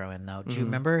wrench to throw in though. Do you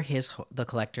remember the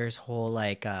Collector's whole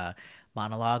like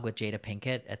monologue with Jada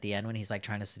Pinkett at the end when he's like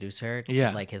trying to seduce her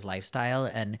to like his lifestyle?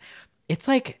 And it's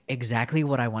like exactly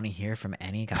what I want to hear from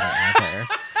any guy ever.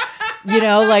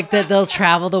 Like that they'll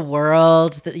travel the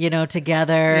world,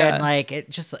 together. And like, it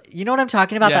just, you know what I'm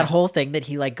talking about? Yeah. That whole thing that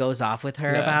he like goes off with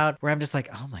her about, where I'm just like,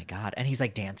 oh my God. And he's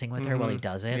like dancing with her while he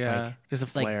does it. Yeah. Like, Just a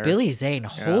flare. like Billy Zane,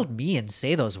 hold me and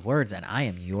say those words and I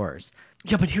am yours.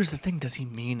 Yeah, but here's the thing. Does he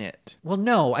mean it? Well,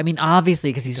 no. I mean,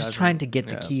 obviously, because he's just trying to get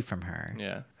the key from her.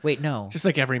 Yeah. Wait, no. Just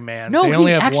like every man. No, they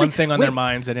only he have actually- one thing on their wait.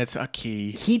 minds, and it's a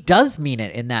key. He does mean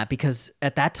it in that because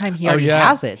at that time he already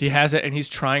has it. He has it, and he's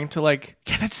trying to like.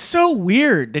 Yeah, that's so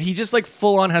weird that he just like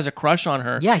full on has a crush on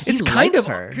her. Yeah, he it's kind likes of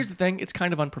her. Here's the thing: it's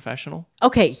kind of unprofessional.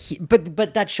 Okay,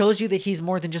 but that shows you that he's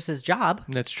more than just his job.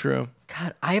 That's true.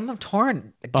 God, I am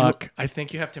torn. Buck, I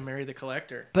think you have to marry the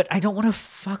Collector. But I don't want to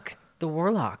fuck the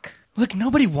Warlock. Look,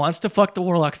 nobody wants to fuck the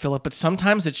Warlock, Philip, but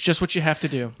sometimes it's just what you have to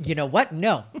do. You know what?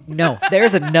 No.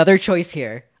 There's another choice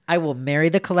here. I will marry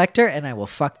the Collector and I will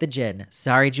fuck the Djinn.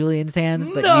 Sorry, Julian Sands,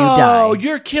 but you die. No,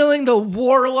 you're killing the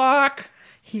Warlock.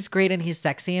 He's great and he's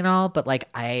sexy and all, but like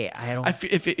I don't.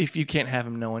 If you can't have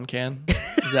him, no one can.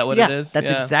 Is that what yeah, it is? that's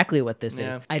Yeah. exactly what this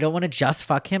Yeah. is. I don't want to just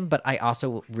fuck him, but I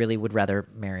also really would rather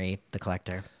marry the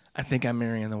Collector. I think I'm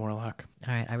marrying the Warlock.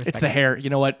 All right, I respect It's the it. hair. You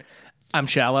know what? I'm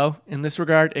shallow in this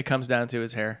regard. It comes down to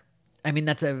his hair. I mean,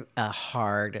 that's a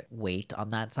hard weight on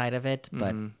that side of it,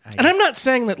 but And I'm not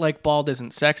saying that like bald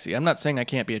isn't sexy. I'm not saying I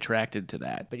can't be attracted to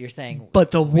that. But you're saying,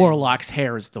 But the Warlock's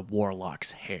hair is the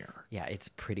Warlock's hair. yeah, it's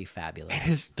pretty fabulous.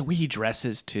 And the way he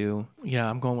dresses too. Yeah,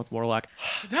 I'm going with Warlock.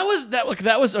 That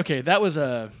was okay. That was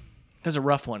a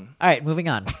rough one. All right, moving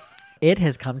on. It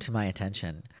has come to my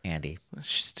attention, Andy,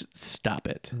 Stop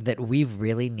it. that we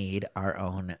really need our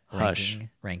own Hush.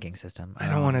 ranking system. I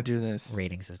don't want to do this.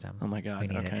 Rating system. Oh my God, We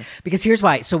need okay. it. Because here's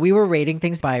why. So we were rating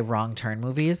things by Wrong Turn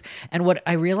movies. And what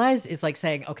I realized is like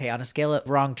saying, okay, on a scale of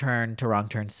Wrong Turn to Wrong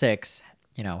Turn 6,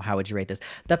 how would you rate this?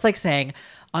 That's like saying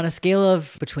on a scale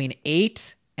of between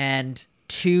 8 and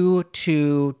 2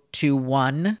 to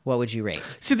 1, what would you rate?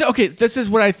 See, okay, this is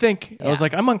what I think. I was Yeah.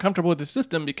 like, I'm uncomfortable with the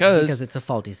system because It's a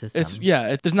faulty system.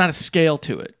 there's not a scale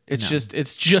to it. It's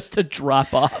just a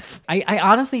drop off. I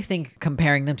honestly think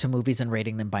comparing them to movies and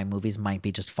rating them by movies might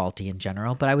be just faulty in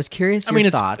general, but I was curious your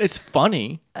thoughts. it's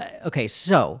funny. Okay,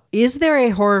 so is there a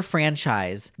horror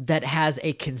franchise that has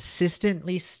a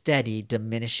consistently steady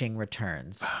diminishing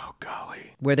returns Oh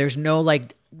golly. where there's no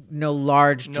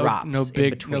large drops No in big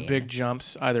between? no big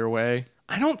jumps either way.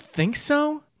 I don't think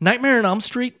so. Nightmare on Elm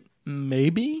Street,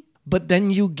 maybe. But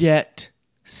then you get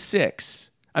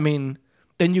 6. I mean,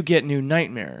 then you get New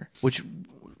Nightmare, which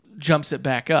jumps it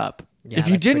back up. Yeah, if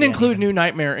you that's didn't pretty include uneven. New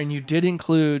Nightmare and you did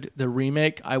include the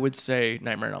remake, I would say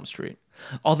Nightmare on Elm Street.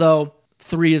 Although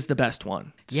 3 is the best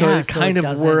one. So Yeah, it kind of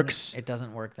doesn't- works It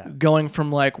doesn't work that. going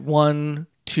from like 1,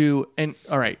 2, and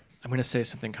all right, I'm going to say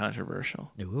something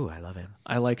controversial. Ooh, I love it.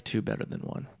 I like 2 better than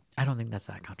 1. I don't think that's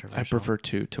that controversial. I prefer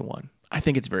 2 to 1. I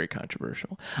think it's very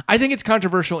controversial. I think it's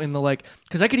controversial in the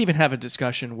because I could even have a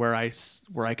discussion where I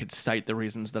could cite the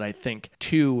reasons that I think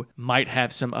 2 might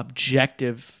have some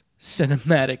objective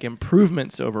cinematic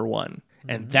improvements over 1,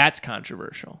 and that's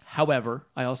controversial. However,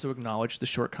 I also acknowledge the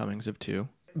shortcomings of 2.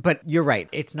 But you're right.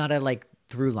 It's not a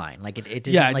through line. Like it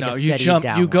isn't like a you steady jump.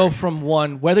 You go downward. from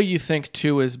 1, whether you think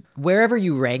 2 is, Wherever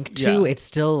you rank 2, Yeah. it's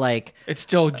still like it's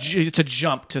a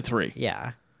jump to 3.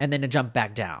 yeah. And then to jump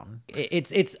back down.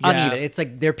 It's uneven. It's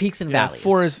like there are peaks and Yeah,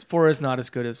 valleys. 4 is not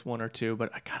as good as 1 or 2,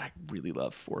 but I really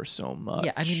love 4 so much.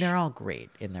 Yeah, I mean they're all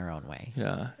great in their own way.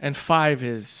 Yeah, and 5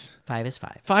 is 5 is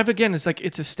 5. 5 again is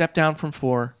it's a step down from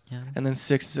 4, Yeah. and then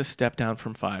 6 is a step down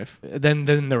from 5. Then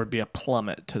there would be a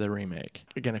plummet to the remake.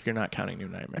 Again, if you're not counting New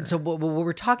Nightmare. So what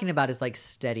we're talking about is like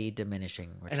steady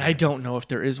diminishing returns. And I don't know if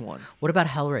there is one. What about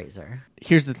Hellraiser?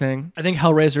 Here's the thing. I think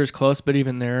Hellraiser is close, but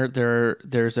even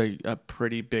there's a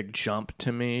pretty big jump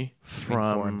to me Between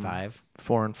from 4 and 5.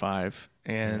 4 and 5,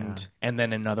 and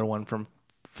then another one from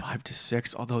 5 to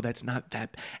 6. Although that's not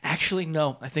that. Actually,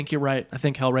 no. I think you're right. I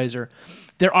think Hellraiser.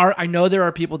 I know there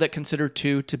are people that consider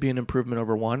 2 to be an improvement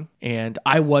over 1, and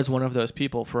I was one of those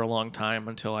people for a long time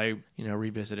until I,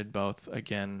 revisited both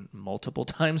again multiple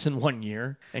times in 1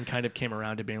 year and kind of came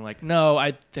around to being like, no,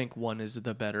 I think 1 is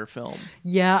the better film.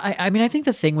 Yeah, I mean, I think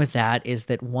the thing with that is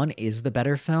that 1 is the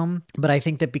better film, but I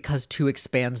think that because 2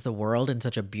 expands the world in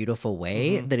such a beautiful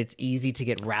way that it's easy to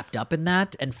get wrapped up in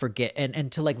that and forget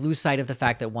and to like lose sight of the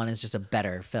fact that 1 is just a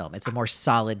better film. It's a more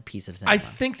solid piece of cinema. I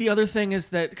think the other thing is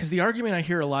that, because the argument I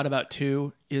hear a lot about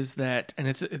 2 is that, and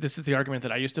this is the argument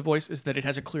that I used to voice, is that it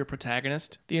has a clear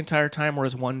protagonist the entire time,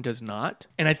 whereas 1 does not.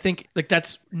 And I think like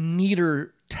that's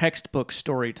neater textbook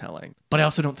storytelling, but I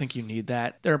also don't think you need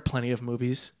that. There are plenty of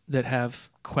movies that have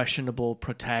questionable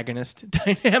protagonist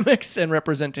dynamics and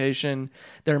representation.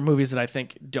 There are movies that I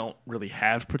think don't really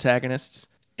have protagonists.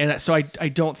 And so I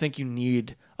don't think you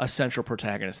need a central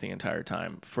protagonist the entire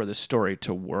time for the story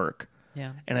to work.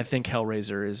 Yeah. And I think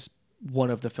Hellraiser is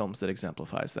one of the films that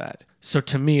exemplifies that. So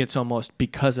to me, it's almost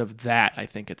because of that, I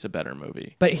think it's a better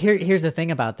movie. But here's the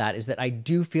thing about that is that I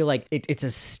do feel like it's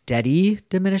a steady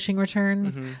diminishing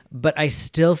returns, but I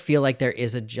still feel like there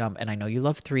is a jump. And I know you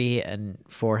love 3 and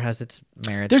 4 has its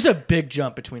merits. There's a big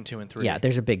jump between 2 and 3. Yeah,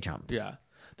 there's a big jump. Yeah.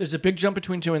 There's a big jump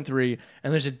between 2 and 3,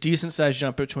 and there's a decent sized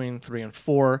jump between 3 and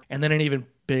 4, and then an even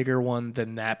bigger one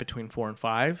than that between 4 and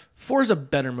 5. 4 is a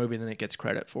better movie than it gets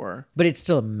credit for. But it's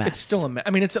still a mess. It's still a mess.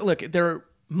 I mean,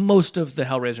 most of the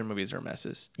Hellraiser movies are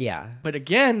messes. Yeah. But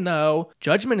again, though,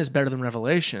 Judgment is better than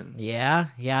Revelation. Yeah,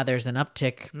 there's an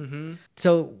uptick.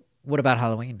 So what about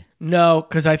Halloween? No,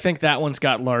 because I think that one's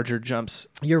got larger jumps.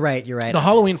 You're right. The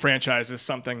Halloween franchise is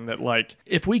something that, like,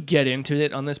 if we get into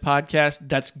it on this podcast,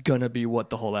 that's going to be what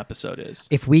the whole episode is.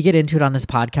 If we get into it on this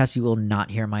podcast, you will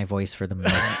not hear my voice for the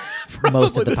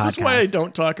most of the podcast. This is why I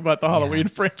don't talk about the Halloween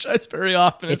franchise very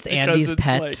often. It's Andy's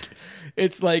pet.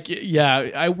 It's like,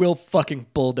 yeah, I will fucking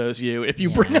bulldoze you if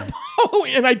you bring up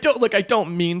Halloween. And I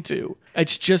don't mean to.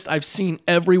 It's just I've seen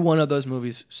every one of those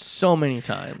movies so many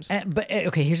times. But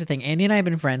okay, here's the thing. Andy and I have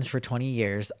been friends for 20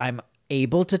 years. I'm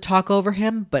able to talk over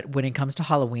him, but when it comes to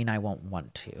Halloween, I won't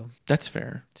want to. That's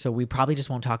fair. So we probably just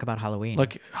won't talk about Halloween.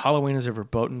 Look, Halloween is a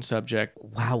verboten subject.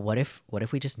 Wow, what if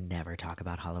we just never talk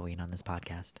about Halloween on this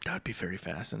podcast? That would be very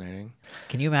fascinating.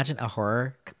 Can you imagine a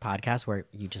horror podcast where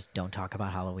you just don't talk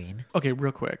about Halloween? Okay,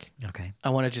 real quick. Okay. I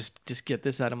want to just get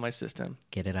this out of my system.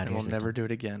 Get it out of and your we'll system. never do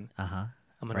it again. Uh-huh.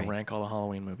 I'm going to rank all the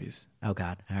Halloween movies. Oh,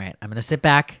 God. All right. I'm going to sit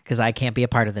back because I can't be a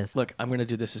part of this. Look, I'm going to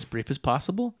do this as brief as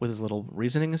possible with as little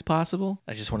reasoning as possible.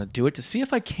 I just want to do it to see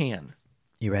if I can.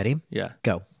 You ready? Yeah.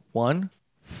 Go. 1,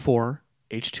 4,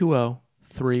 H2O,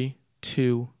 3,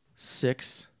 2,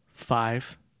 6,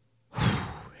 5. And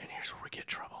here's where we get in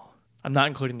trouble. I'm not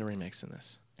including the remakes in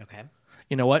this. Okay.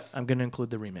 You know what? I'm going to include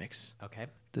the remakes. Okay.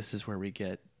 This is where we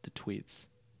get the tweets.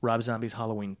 Rob Zombie's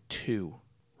Halloween 2.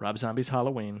 Rob Zombie's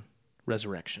Halloween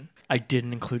Resurrection. I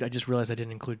just realized I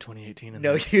didn't include 2018 in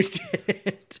No, that. you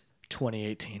didn't.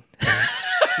 2018.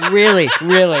 Really?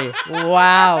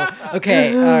 Wow.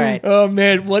 Okay. All right. Oh,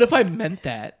 man. What if I meant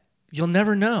that? You'll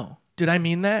never know. Did I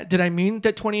mean that? Did I mean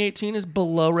that 2018 is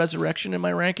below Resurrection in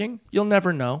my ranking? You'll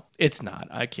never know. It's not.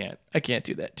 I can't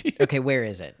do that to you. Okay, where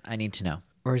is it? I need to know.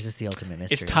 Or is this the ultimate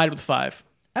mystery? It's tied with 5.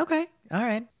 Okay. All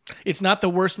right. It's not the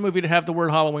worst movie to have the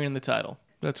word Halloween in the title.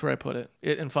 That's where I put it.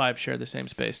 It and 5 share the same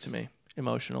space to me,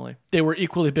 emotionally. They were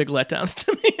equally big letdowns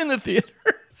to me in the theater.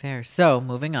 Fair. So,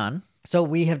 moving on. So,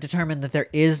 we have determined that there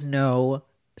is no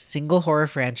single horror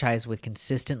franchise with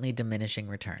consistently diminishing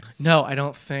returns. No, I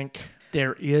don't think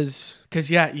there is.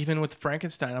 Because, yeah, even with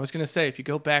Frankenstein, I was going to say, if you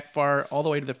go back far, all the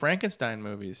way to the Frankenstein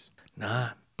movies,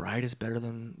 Bride is better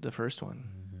than the first one.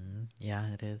 Mm-hmm.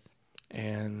 Yeah, it is.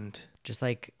 And just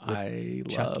like I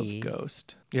Chucky, love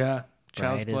Ghost. Yeah.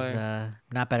 Child's Bride Play. is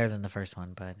not better than the first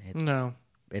one, but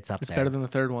it's up It's there. better than the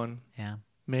third one. Yeah.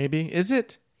 Maybe. Is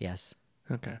it? Yes.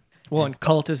 Okay. Well, and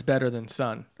Cult is better than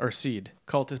Son or Seed.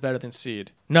 Cult is better than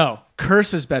Seed. No,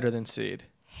 Curse is better than Seed.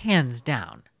 Hands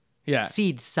down. Yeah.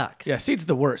 Seed sucks. Yeah, Seed's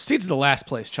the worst. Seed's the last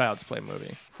place Child's Play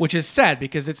movie, which is sad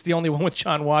because it's the only one with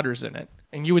John Waters in it.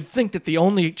 And you would think that the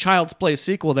only Child's Play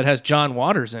sequel that has John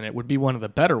Waters in it would be one of the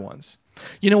better ones.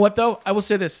 You know what, though? I will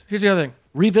say this. Here's the other thing.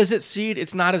 Revisit Seed.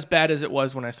 It's not as bad as it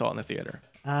was when I saw it in the theater.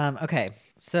 Okay.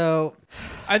 So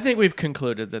I think we've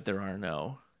concluded that there are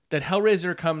no. That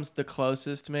Hellraiser comes the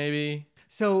closest, maybe.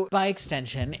 So by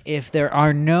extension, if there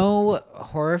are no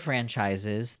horror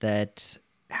franchises that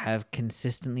have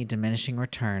consistently diminishing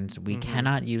returns, we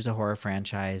cannot use a horror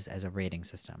franchise as a rating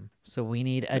system. So we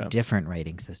need a different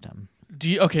rating system. Do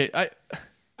you? Okay,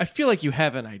 I feel like you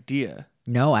have an idea.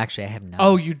 No, actually, I have not.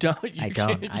 Oh, you don't? I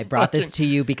don't. I brought this to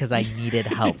you because I needed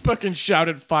help. Fucking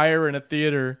shouted fire in a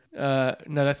theater. No,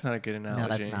 that's not a good analogy. No,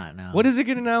 that's not, no. What is a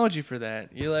good analogy for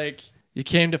that? You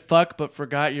came to fuck but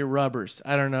forgot your rubbers.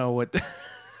 I don't know what.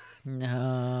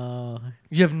 No.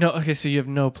 You have no. Okay, so you have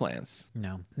no plans.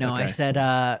 No. Okay. I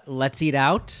said, let's eat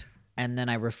out. And then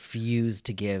I refused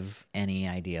to give any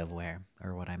idea of where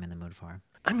or what I'm in the mood for.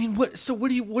 I mean, what? So what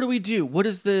do we do? What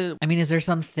is the? I mean, is there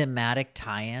some thematic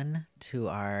tie-in to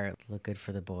our Look Good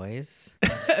for the Boys?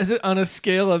 Is it on a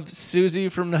scale of Susie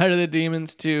from Night of the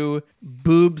Demons to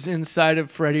boobs inside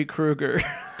of Freddy Krueger?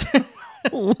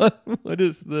 What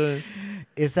is the?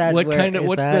 Is that What where, kind of? is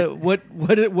What's that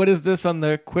the? What is this on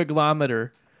the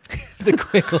quiglometer? the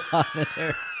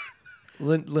quigglometer?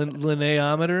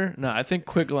 Linneometer? No, I think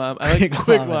quiglometer. I like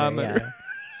quiglometer. Yeah.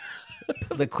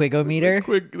 The quigometer?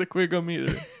 The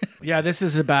quigometer. Yeah, this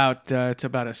is about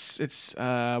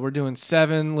we're doing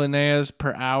 7 Linneas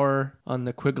per hour on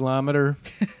the quiglometer.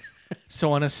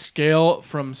 So on a scale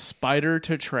from spider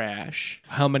to trash,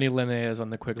 how many Linneas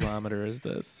on the quiglometer is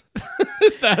this?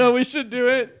 Is that how we should do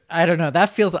it? I don't know.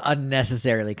 That feels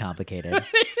unnecessarily complicated.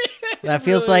 That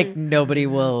feels like nobody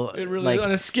will. It really like,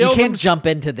 on a scale you can't from- jump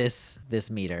into this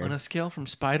meter. On a scale from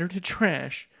spider to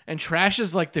trash. And trash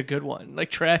is like the good one. Like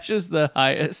trash is the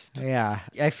highest. Yeah,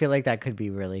 I feel like that could be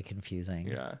really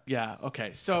confusing. Yeah.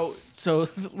 Okay. So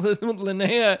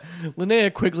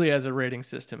Linnea Quigley as a rating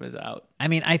system is out. I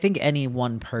mean, I think any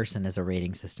one person as a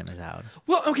rating system is out.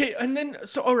 Well, okay, and then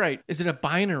all right, is it a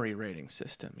binary rating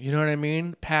system? You know what I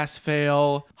mean? Pass,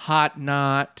 fail, hot,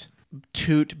 not,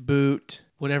 toot, boot,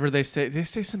 whatever they say. They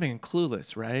say something in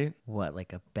Clueless, right? What,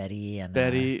 like a Betty and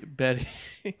Betty.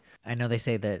 I know they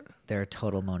say that they're a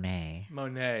total Monet.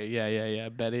 Monet, yeah.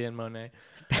 Betty and Monet.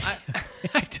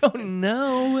 I don't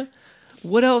know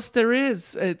what else there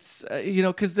is. It's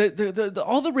because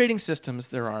all the rating systems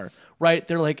there are, right?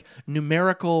 They're like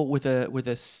numerical with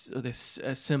a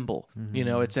symbol.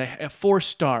 Mm-hmm. It's a 4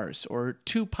 stars or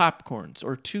 2 popcorns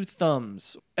or 2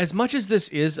 thumbs. As much as this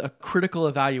is a critical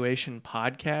evaluation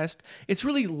podcast, it's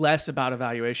really less about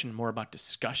evaluation, more about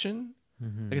discussion.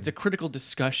 Mm-hmm. Like it's a critical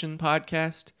discussion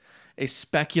podcast. A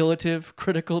speculative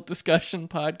critical discussion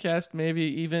podcast, maybe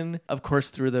even, of course,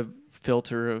 through the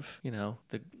filter of,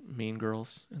 the mean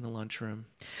girls in the lunchroom.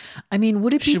 I mean,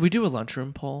 would it be... Should we do a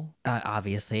lunchroom poll?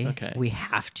 Obviously. Okay. We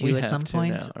have to We at have some to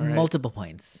point. now, all right. Multiple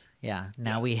points. Yeah.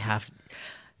 Now we have...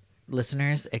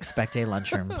 Listeners, expect a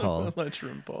lunchroom poll.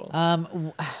 Lunchroom poll.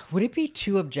 Would it be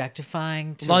too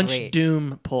objectifying to Lunch rate...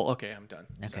 doom poll. Okay, I'm done.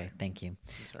 Okay, Sorry. thank you.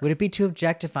 sorry. Would it be too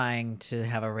objectifying to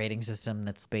have a rating system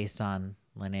that's based on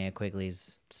Linnea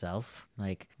Quigley's self?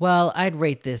 Like, well, I'd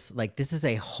rate this like this is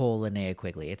a whole Linnea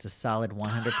Quigley. It's a solid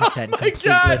 100% complete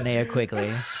God. Linnea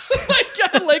Quigley. Oh my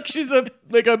God, like she's a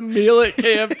meal at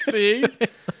KFC.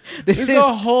 This This is is,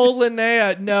 a whole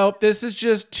Linnea. Nope, this is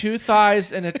just 2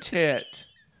 thighs and a tit.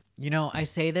 I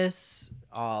say this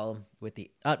all with the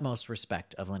utmost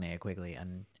respect of Linnea Quigley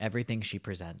and everything she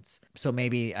presents. So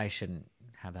maybe I shouldn't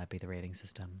have that be the rating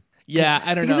system. Yeah,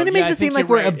 I don't know. Because then it makes Yeah, I it seem think like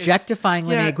you're we're right. objectifying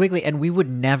Linnea yeah. Quigley, and we would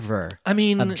never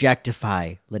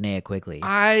objectify Linnea Quigley.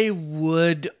 I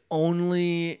would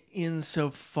only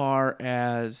insofar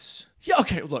as... Yeah,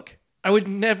 okay, look. I would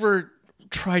never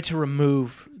try to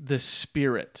remove the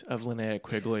spirit of Linnea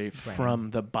Quigley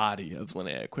from the body of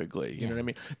Linnea Quigley. You know what I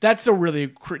mean? That's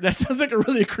that sounds like a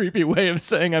really creepy way of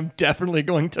saying I'm definitely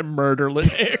going to murder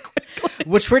Linnea Quigley.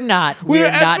 Which we're not. We're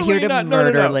not here to absolutely not. No,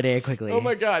 murder no. Linnea Quigley. Oh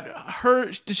my God.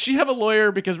 Does she have a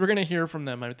lawyer? Because we're going to hear from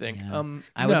them, I think. Yeah.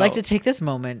 I would like to take this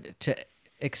moment to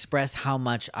express how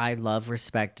much I love,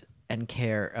 respect, and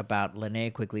care about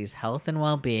Linnea Quigley's health and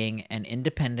well-being and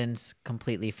independence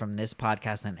completely from this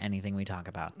podcast and anything we talk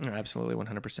about. Oh, absolutely,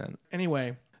 100%.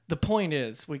 Anyway, the point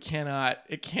is, we can't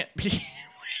reduce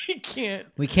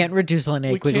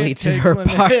Linnea Quigley can't to take her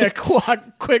Linnea parts.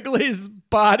 Quigley's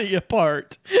body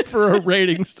apart for a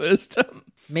rating system.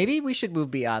 Maybe we should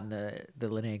move beyond the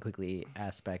Linnea Quigley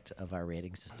aspect of our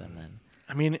rating system then.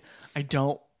 I mean, I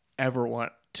don't ever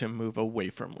want to move away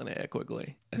from Linnea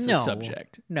Quigley as a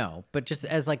subject. No, but just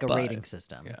as like a rating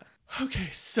system. Yeah. Okay,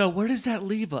 so where does that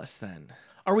leave us then?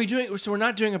 Are we doing? So we're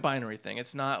not doing a binary thing.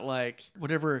 It's not like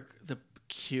whatever the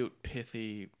cute,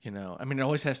 pithy. I mean, it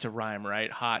always has to rhyme,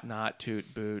 right? Hot, not,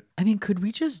 toot, boot. I mean, could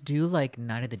we just do like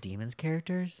Night of the Demons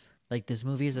characters? Like this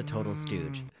movie is a total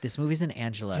stooge. This movie's an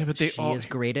Angela. Yeah, but she is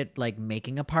great at like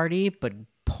making a party, but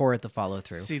poor at the follow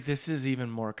through. See, this is even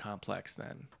more complex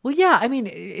then. Well, yeah, I mean,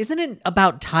 isn't it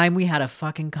about time we had a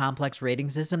fucking complex rating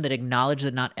system that acknowledged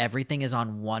that not everything is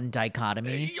on one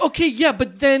dichotomy? Okay, yeah,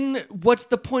 but then what's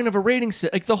the point of a rating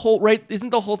system? Like isn't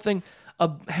the whole thing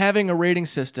of having a rating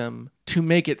system to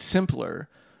make it simpler.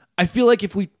 I feel like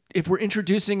if we're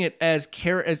introducing it as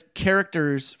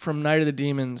characters from Night of the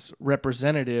Demons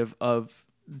representative of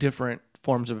different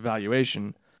forms of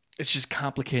evaluation, it's just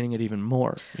complicating it even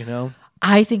more, you know?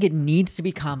 I think it needs to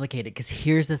be complicated because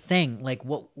here's the thing. Like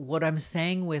what I'm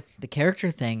saying with the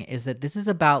character thing is that this is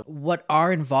about what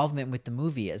our involvement with the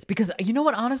movie is. Because you know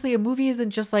what? Honestly, a movie isn't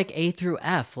just like A through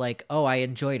F. Like, oh, I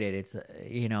enjoyed it. It's,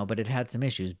 but it had some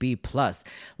issues. B plus.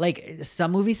 Like some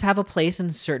movies have a place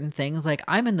in certain things. Like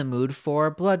I'm in the mood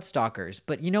for Bloodstalkers.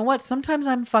 But you know what? Sometimes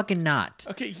I'm fucking not.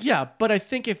 Okay, yeah. But I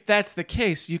think if that's the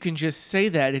case, you can just say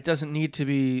that. It doesn't need to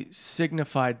be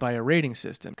signified by a rating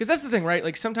system. Because that's the thing, right?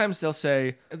 Like sometimes they'll say,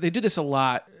 they do this a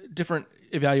lot. Different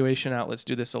evaluation outlets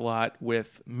do this a lot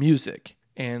with music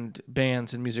and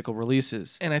bands and musical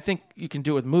releases. And I think you can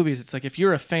do it with movies. It's like if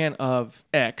you're a fan of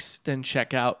X, then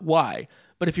check out Y.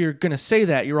 But if you're going to say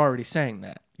that, you're already saying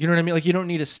that. You know what I mean? Like you don't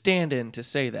need a stand-in to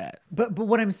say that. But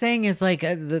what I'm saying is like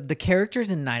the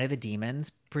characters in Night of the Demons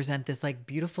present this like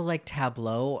beautiful like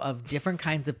tableau of different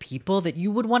kinds of people that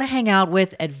you would want to hang out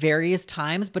with at various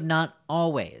times, but not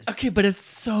always. Okay, but it's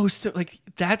so like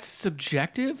that's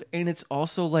subjective, and it's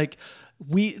also like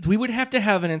we would have to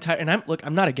have an entire. And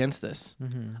I'm not against this.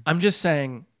 Mm-hmm. I'm just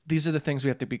saying these are the things we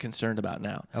have to be concerned about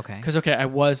now. Okay. Because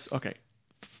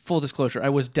full disclosure, I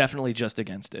was definitely just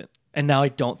against it. And now I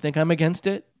don't think I'm against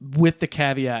it, with the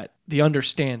caveat, the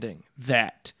understanding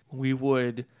that we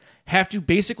would have to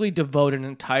basically devote an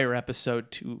entire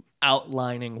episode to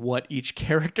outlining what each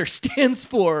character stands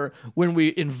for when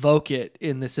we invoke it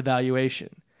in this evaluation.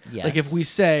 Yes. Like if we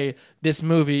say this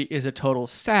movie is a total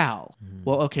Sal,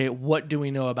 well, okay, what do we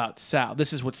know about Sal?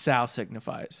 This is what Sal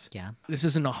signifies. Yeah. This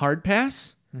isn't a hard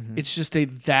pass. It's just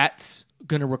that's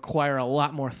going to require a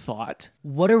lot more thought.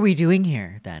 What are we doing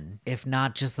here then? If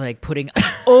not just like putting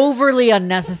overly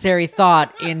unnecessary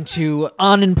thought into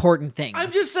unimportant things.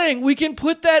 I'm just saying we can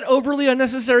put that overly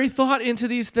unnecessary thought into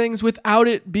these things without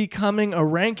it becoming a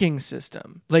ranking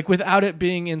system. Like without it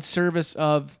being in service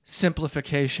of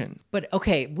simplification. But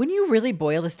okay, when you really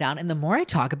boil this down, and the more I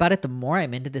talk about it, the more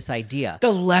I'm into this idea.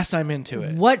 The less I'm into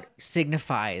it. What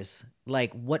signifies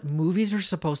like what movies are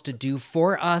supposed to do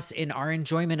for us in our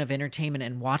enjoyment of entertainment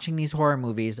and watching these horror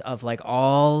movies of like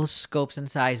all scopes and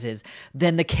sizes,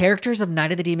 then the characters of Night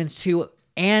of the Demons 2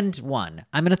 and 1.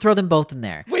 I'm going to throw them both in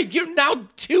there. Wait, now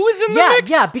 2 is in the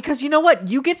mix? Yeah, because you know what?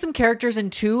 You get some characters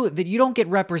in 2 that you don't get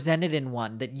represented in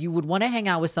 1 that you would want to hang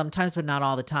out with sometimes, but not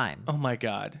all the time. Oh my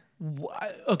God.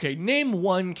 Okay, name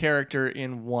one character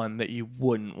in 1 that you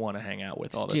wouldn't want to hang out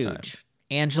with all the time.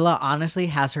 Angela honestly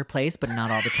has her place, but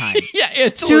not all the time.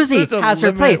 Yeah, Susie has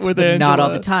her place, but not all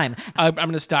the time. I'm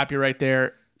going to stop you right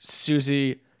there.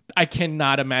 Susie, I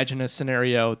cannot imagine a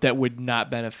scenario that would not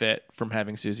benefit from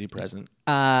having Susie present.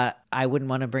 I wouldn't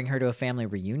want to bring her to a family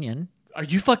reunion. Are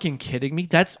you fucking kidding me?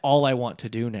 That's all I want to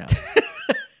do now.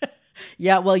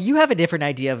 Yeah, well, you have a different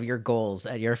idea of your goals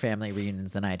at your family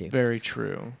reunions than I do. Very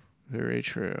true. Very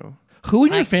true. Who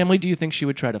in your family do you think she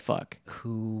would try to fuck?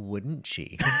 Who wouldn't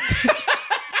she?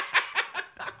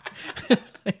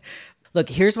 Look,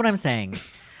 here's what I'm saying.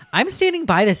 I'm standing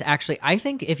by this, actually. I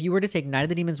think if you were to take Night of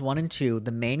the Demons 1 and 2,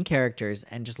 the main characters,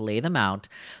 and just lay them out,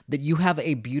 that you have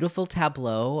a beautiful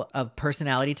tableau of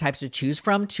personality types to choose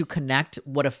from to connect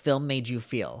what a film made you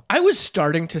feel. I was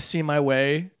starting to see my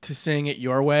way to seeing it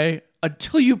your way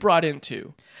until you brought in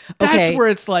 2. That's where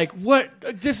it's like, what?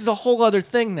 This is a whole other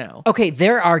thing now. Okay,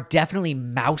 there are definitely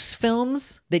mouse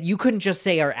films that you couldn't just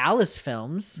say are Alice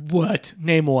films. What?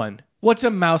 Name one. What's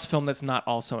a mouse film that's not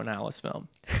also an Alice film?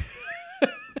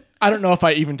 I don't know if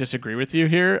I even disagree with you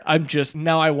here.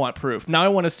 Now I want proof. Now I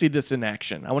want to see this in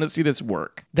action. I want to see this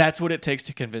work. That's what it takes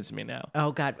to convince me now.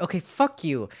 Oh God. Okay, fuck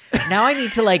you. Now I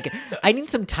need to I need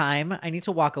some time. I need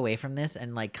to walk away from this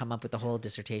and come up with the whole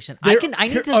dissertation. I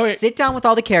need to sit down with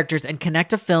all the characters and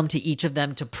connect a film to each of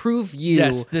them to prove you.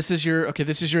 Yes, this is your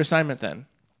assignment then.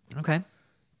 Okay.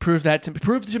 Prove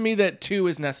to me that 2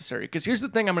 is necessary. Because here's the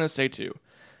thing I'm going to say too.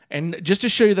 And just to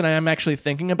show you that I am actually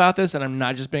thinking about this and I'm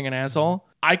not just being an asshole,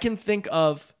 I can think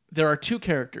of, there are 2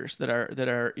 characters that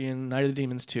are in Night of the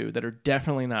Demons 2 that are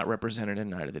definitely not represented in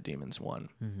Night of the Demons 1.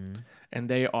 Mm-hmm. And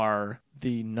they are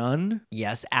the nun.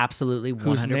 Yes, absolutely, 100%.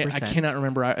 Whose name I cannot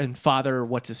remember. And Father,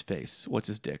 what's his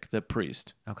dick? The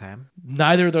priest. Okay.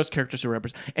 Neither of those characters are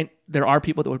represented. And there are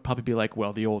people that would probably be like,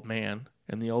 well, the old man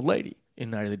and the old lady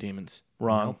in Night of the Demons.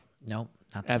 Wrong. Nope,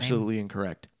 not the Absolutely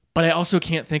incorrect. But I also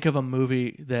can't think of a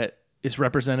movie that is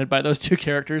represented by those 2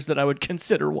 characters that I would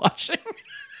consider watching.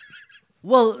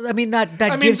 Well, I mean, that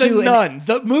gives you... The Nun.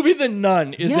 The movie The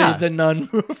Nun is the Nun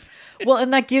movie. Well,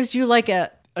 and that gives you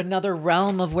another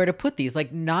realm of where to put these.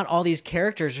 Like, not all these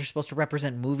characters are supposed to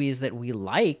represent movies that we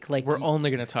like. Like, We're only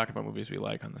going to talk about movies we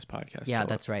like on this podcast. yeah, Philip.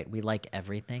 that's right. We like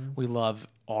everything. We love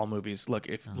all movies. Look,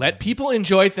 let people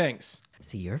enjoy things.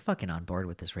 See, you're fucking on board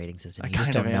with this rating system. You kind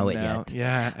just of don't know am it now. yet.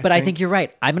 Yeah, But I think you're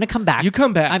right. I'm going to come back. You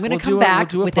come back. I'm going We'll to come do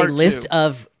back a with a part list two.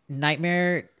 of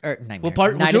Nightmare or Nightmare.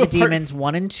 we'll Night do of the a part- Demons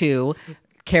 1 and 2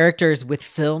 characters with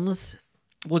films.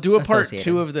 We'll do a part associated.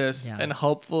 2 of this, Yeah. and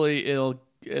hopefully it'll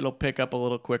pick up a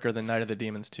little quicker than Night of the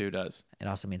Demons 2 does. It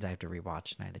also means I have to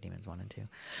rewatch Night of the Demons 1 and 2.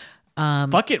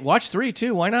 Fuck it, watch 3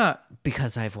 too. Why not?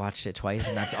 Because I've watched it twice,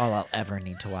 and that's all I'll ever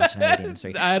need to watch Night of the Demons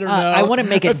 3. I don't know. I want to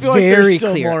make I it feel like there's very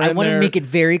still clear. more I in want to there. make it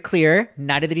very clear.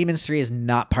 Night of the Demons 3 is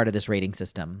not part of this rating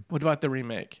system. What about the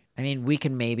remake? I mean, we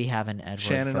can maybe have an Edward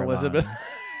Shannon Furlong. Elizabeth.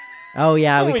 Oh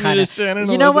yeah, We we need kind a of. Shannon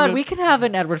You know what? Elizabeth. We can have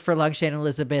an Edward Furlong, Shannon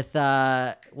Elizabeth.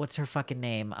 What's her fucking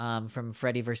name? From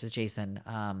Freddy versus Jason.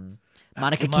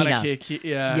 Monica Keena.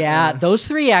 Yeah. Yeah, those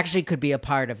three actually could be a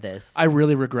part of this. I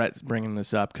really regret bringing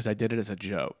this up because I did it as a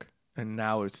joke, and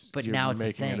now But you're now it's a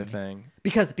making it a thing. thing.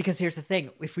 Because here's the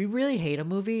thing: if we really hate a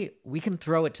movie, we can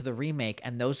throw it to the remake,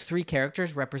 and those three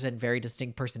characters represent very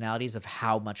distinct personalities of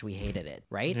how much we hated it.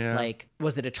 Right? Yeah. Like,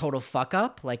 was it a total fuck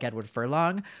up like Edward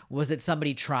Furlong? Was it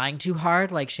somebody trying too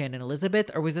hard like Shannon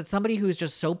Elizabeth, or was it somebody who's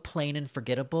just so plain and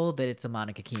forgettable that it's a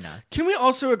Monica Keena? Can we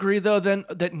also agree though then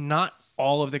that not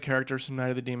all of the characters from Night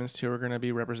of the Demons 2 are going to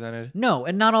be represented? No,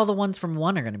 and not all the ones from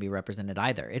 1 are going to be represented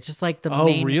either. It's just like the Oh,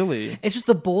 main. really? It's just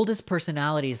the boldest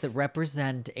personalities that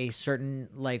represent a certain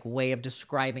like way of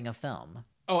describing a film.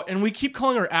 Oh, and we keep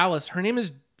calling her Alice. Her name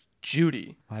is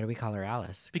Judy Why do we call her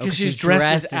Alice? because 'cause she's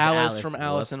dressed as Alice from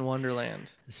Alice in Whoops.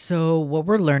 Wonderland. So what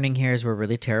we're learning here is we're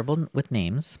really terrible with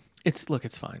names. It's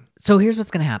fine. So here's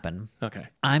what's going to happen. Okay.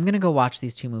 I'm going to go watch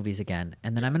these two movies again,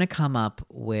 and then I'm going to come up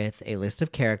with a list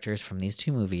of characters from these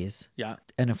two movies Yeah.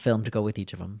 and a film to go with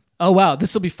each of them. Oh wow,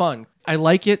 this will be fun. I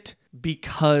like it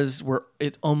because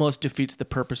it almost defeats the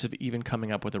purpose of even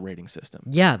coming up with a rating system.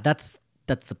 Yeah, that's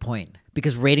the point.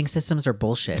 Because rating systems are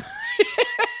bullshit.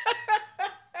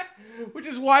 Which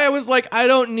is why I was like, we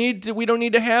don't need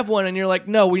to have one. And you're like,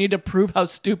 no, we need to prove how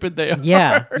stupid they are.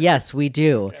 Yeah, yes, we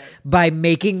do. By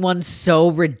making one so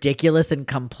ridiculous and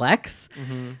complex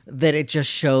that it just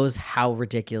shows how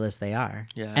ridiculous they are.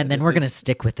 Yeah, And then this we're going to is-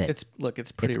 stick with it. It's pretty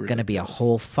It's going to be a ridiculous.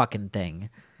 whole fucking thing.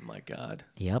 My God.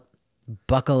 Yep.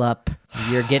 Buckle up.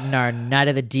 You're getting our Night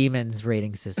of the Demons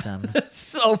rating system.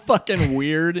 So fucking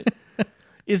weird.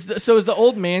 Is the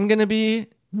old man gonna be?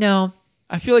 No.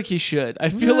 I feel like he should. I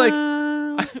feel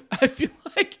I feel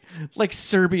like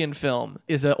Serbian film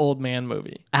is an old man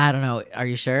movie. I don't know. Are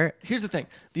you sure? Here's the thing: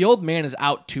 the old man is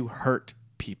out to hurt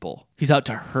people. He's out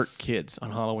to hurt kids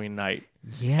on Halloween night,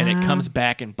 Yeah. and it comes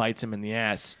back and bites him in the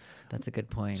ass. That's a good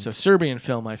point. So Serbian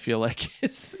film, I feel like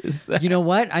is that you know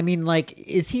what? I mean, like,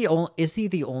 is he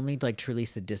the only like truly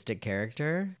sadistic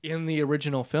character? in the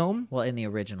original film? Well, in the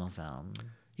original film.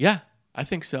 Yeah, I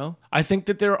think so. I think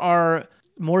that there are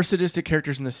more sadistic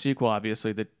characters in the sequel.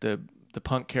 Obviously, that the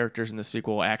punk characters in the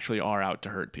sequel actually are out to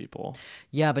hurt people.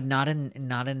 Yeah, but not in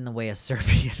the way a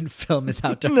Serbian film is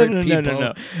out to No, hurt no, no, people.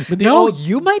 no. But the no, old-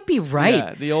 you might be right.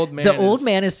 Yeah, the old man. The old is-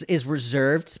 man is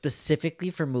reserved specifically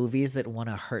for movies that want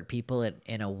to hurt people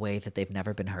in a way that they've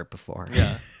never been hurt before.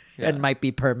 Yeah, yeah. and might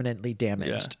be permanently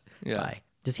damaged Yeah. by.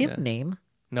 Does he have a name?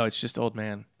 No, it's just old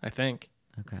man. I think.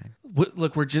 Okay.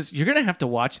 Look, you're gonna have to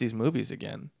watch these movies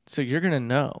again, so you're gonna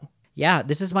know. Yeah,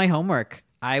 this is my homework.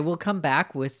 I will come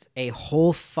back with a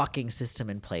whole fucking system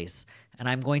in place, and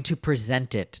I'm going to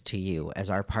present it to you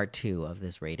as our part 2 of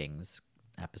this ratings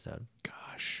episode.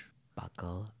 Gosh.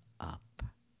 Buckle up.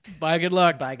 Bye. Good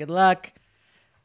luck. Bye. Good luck.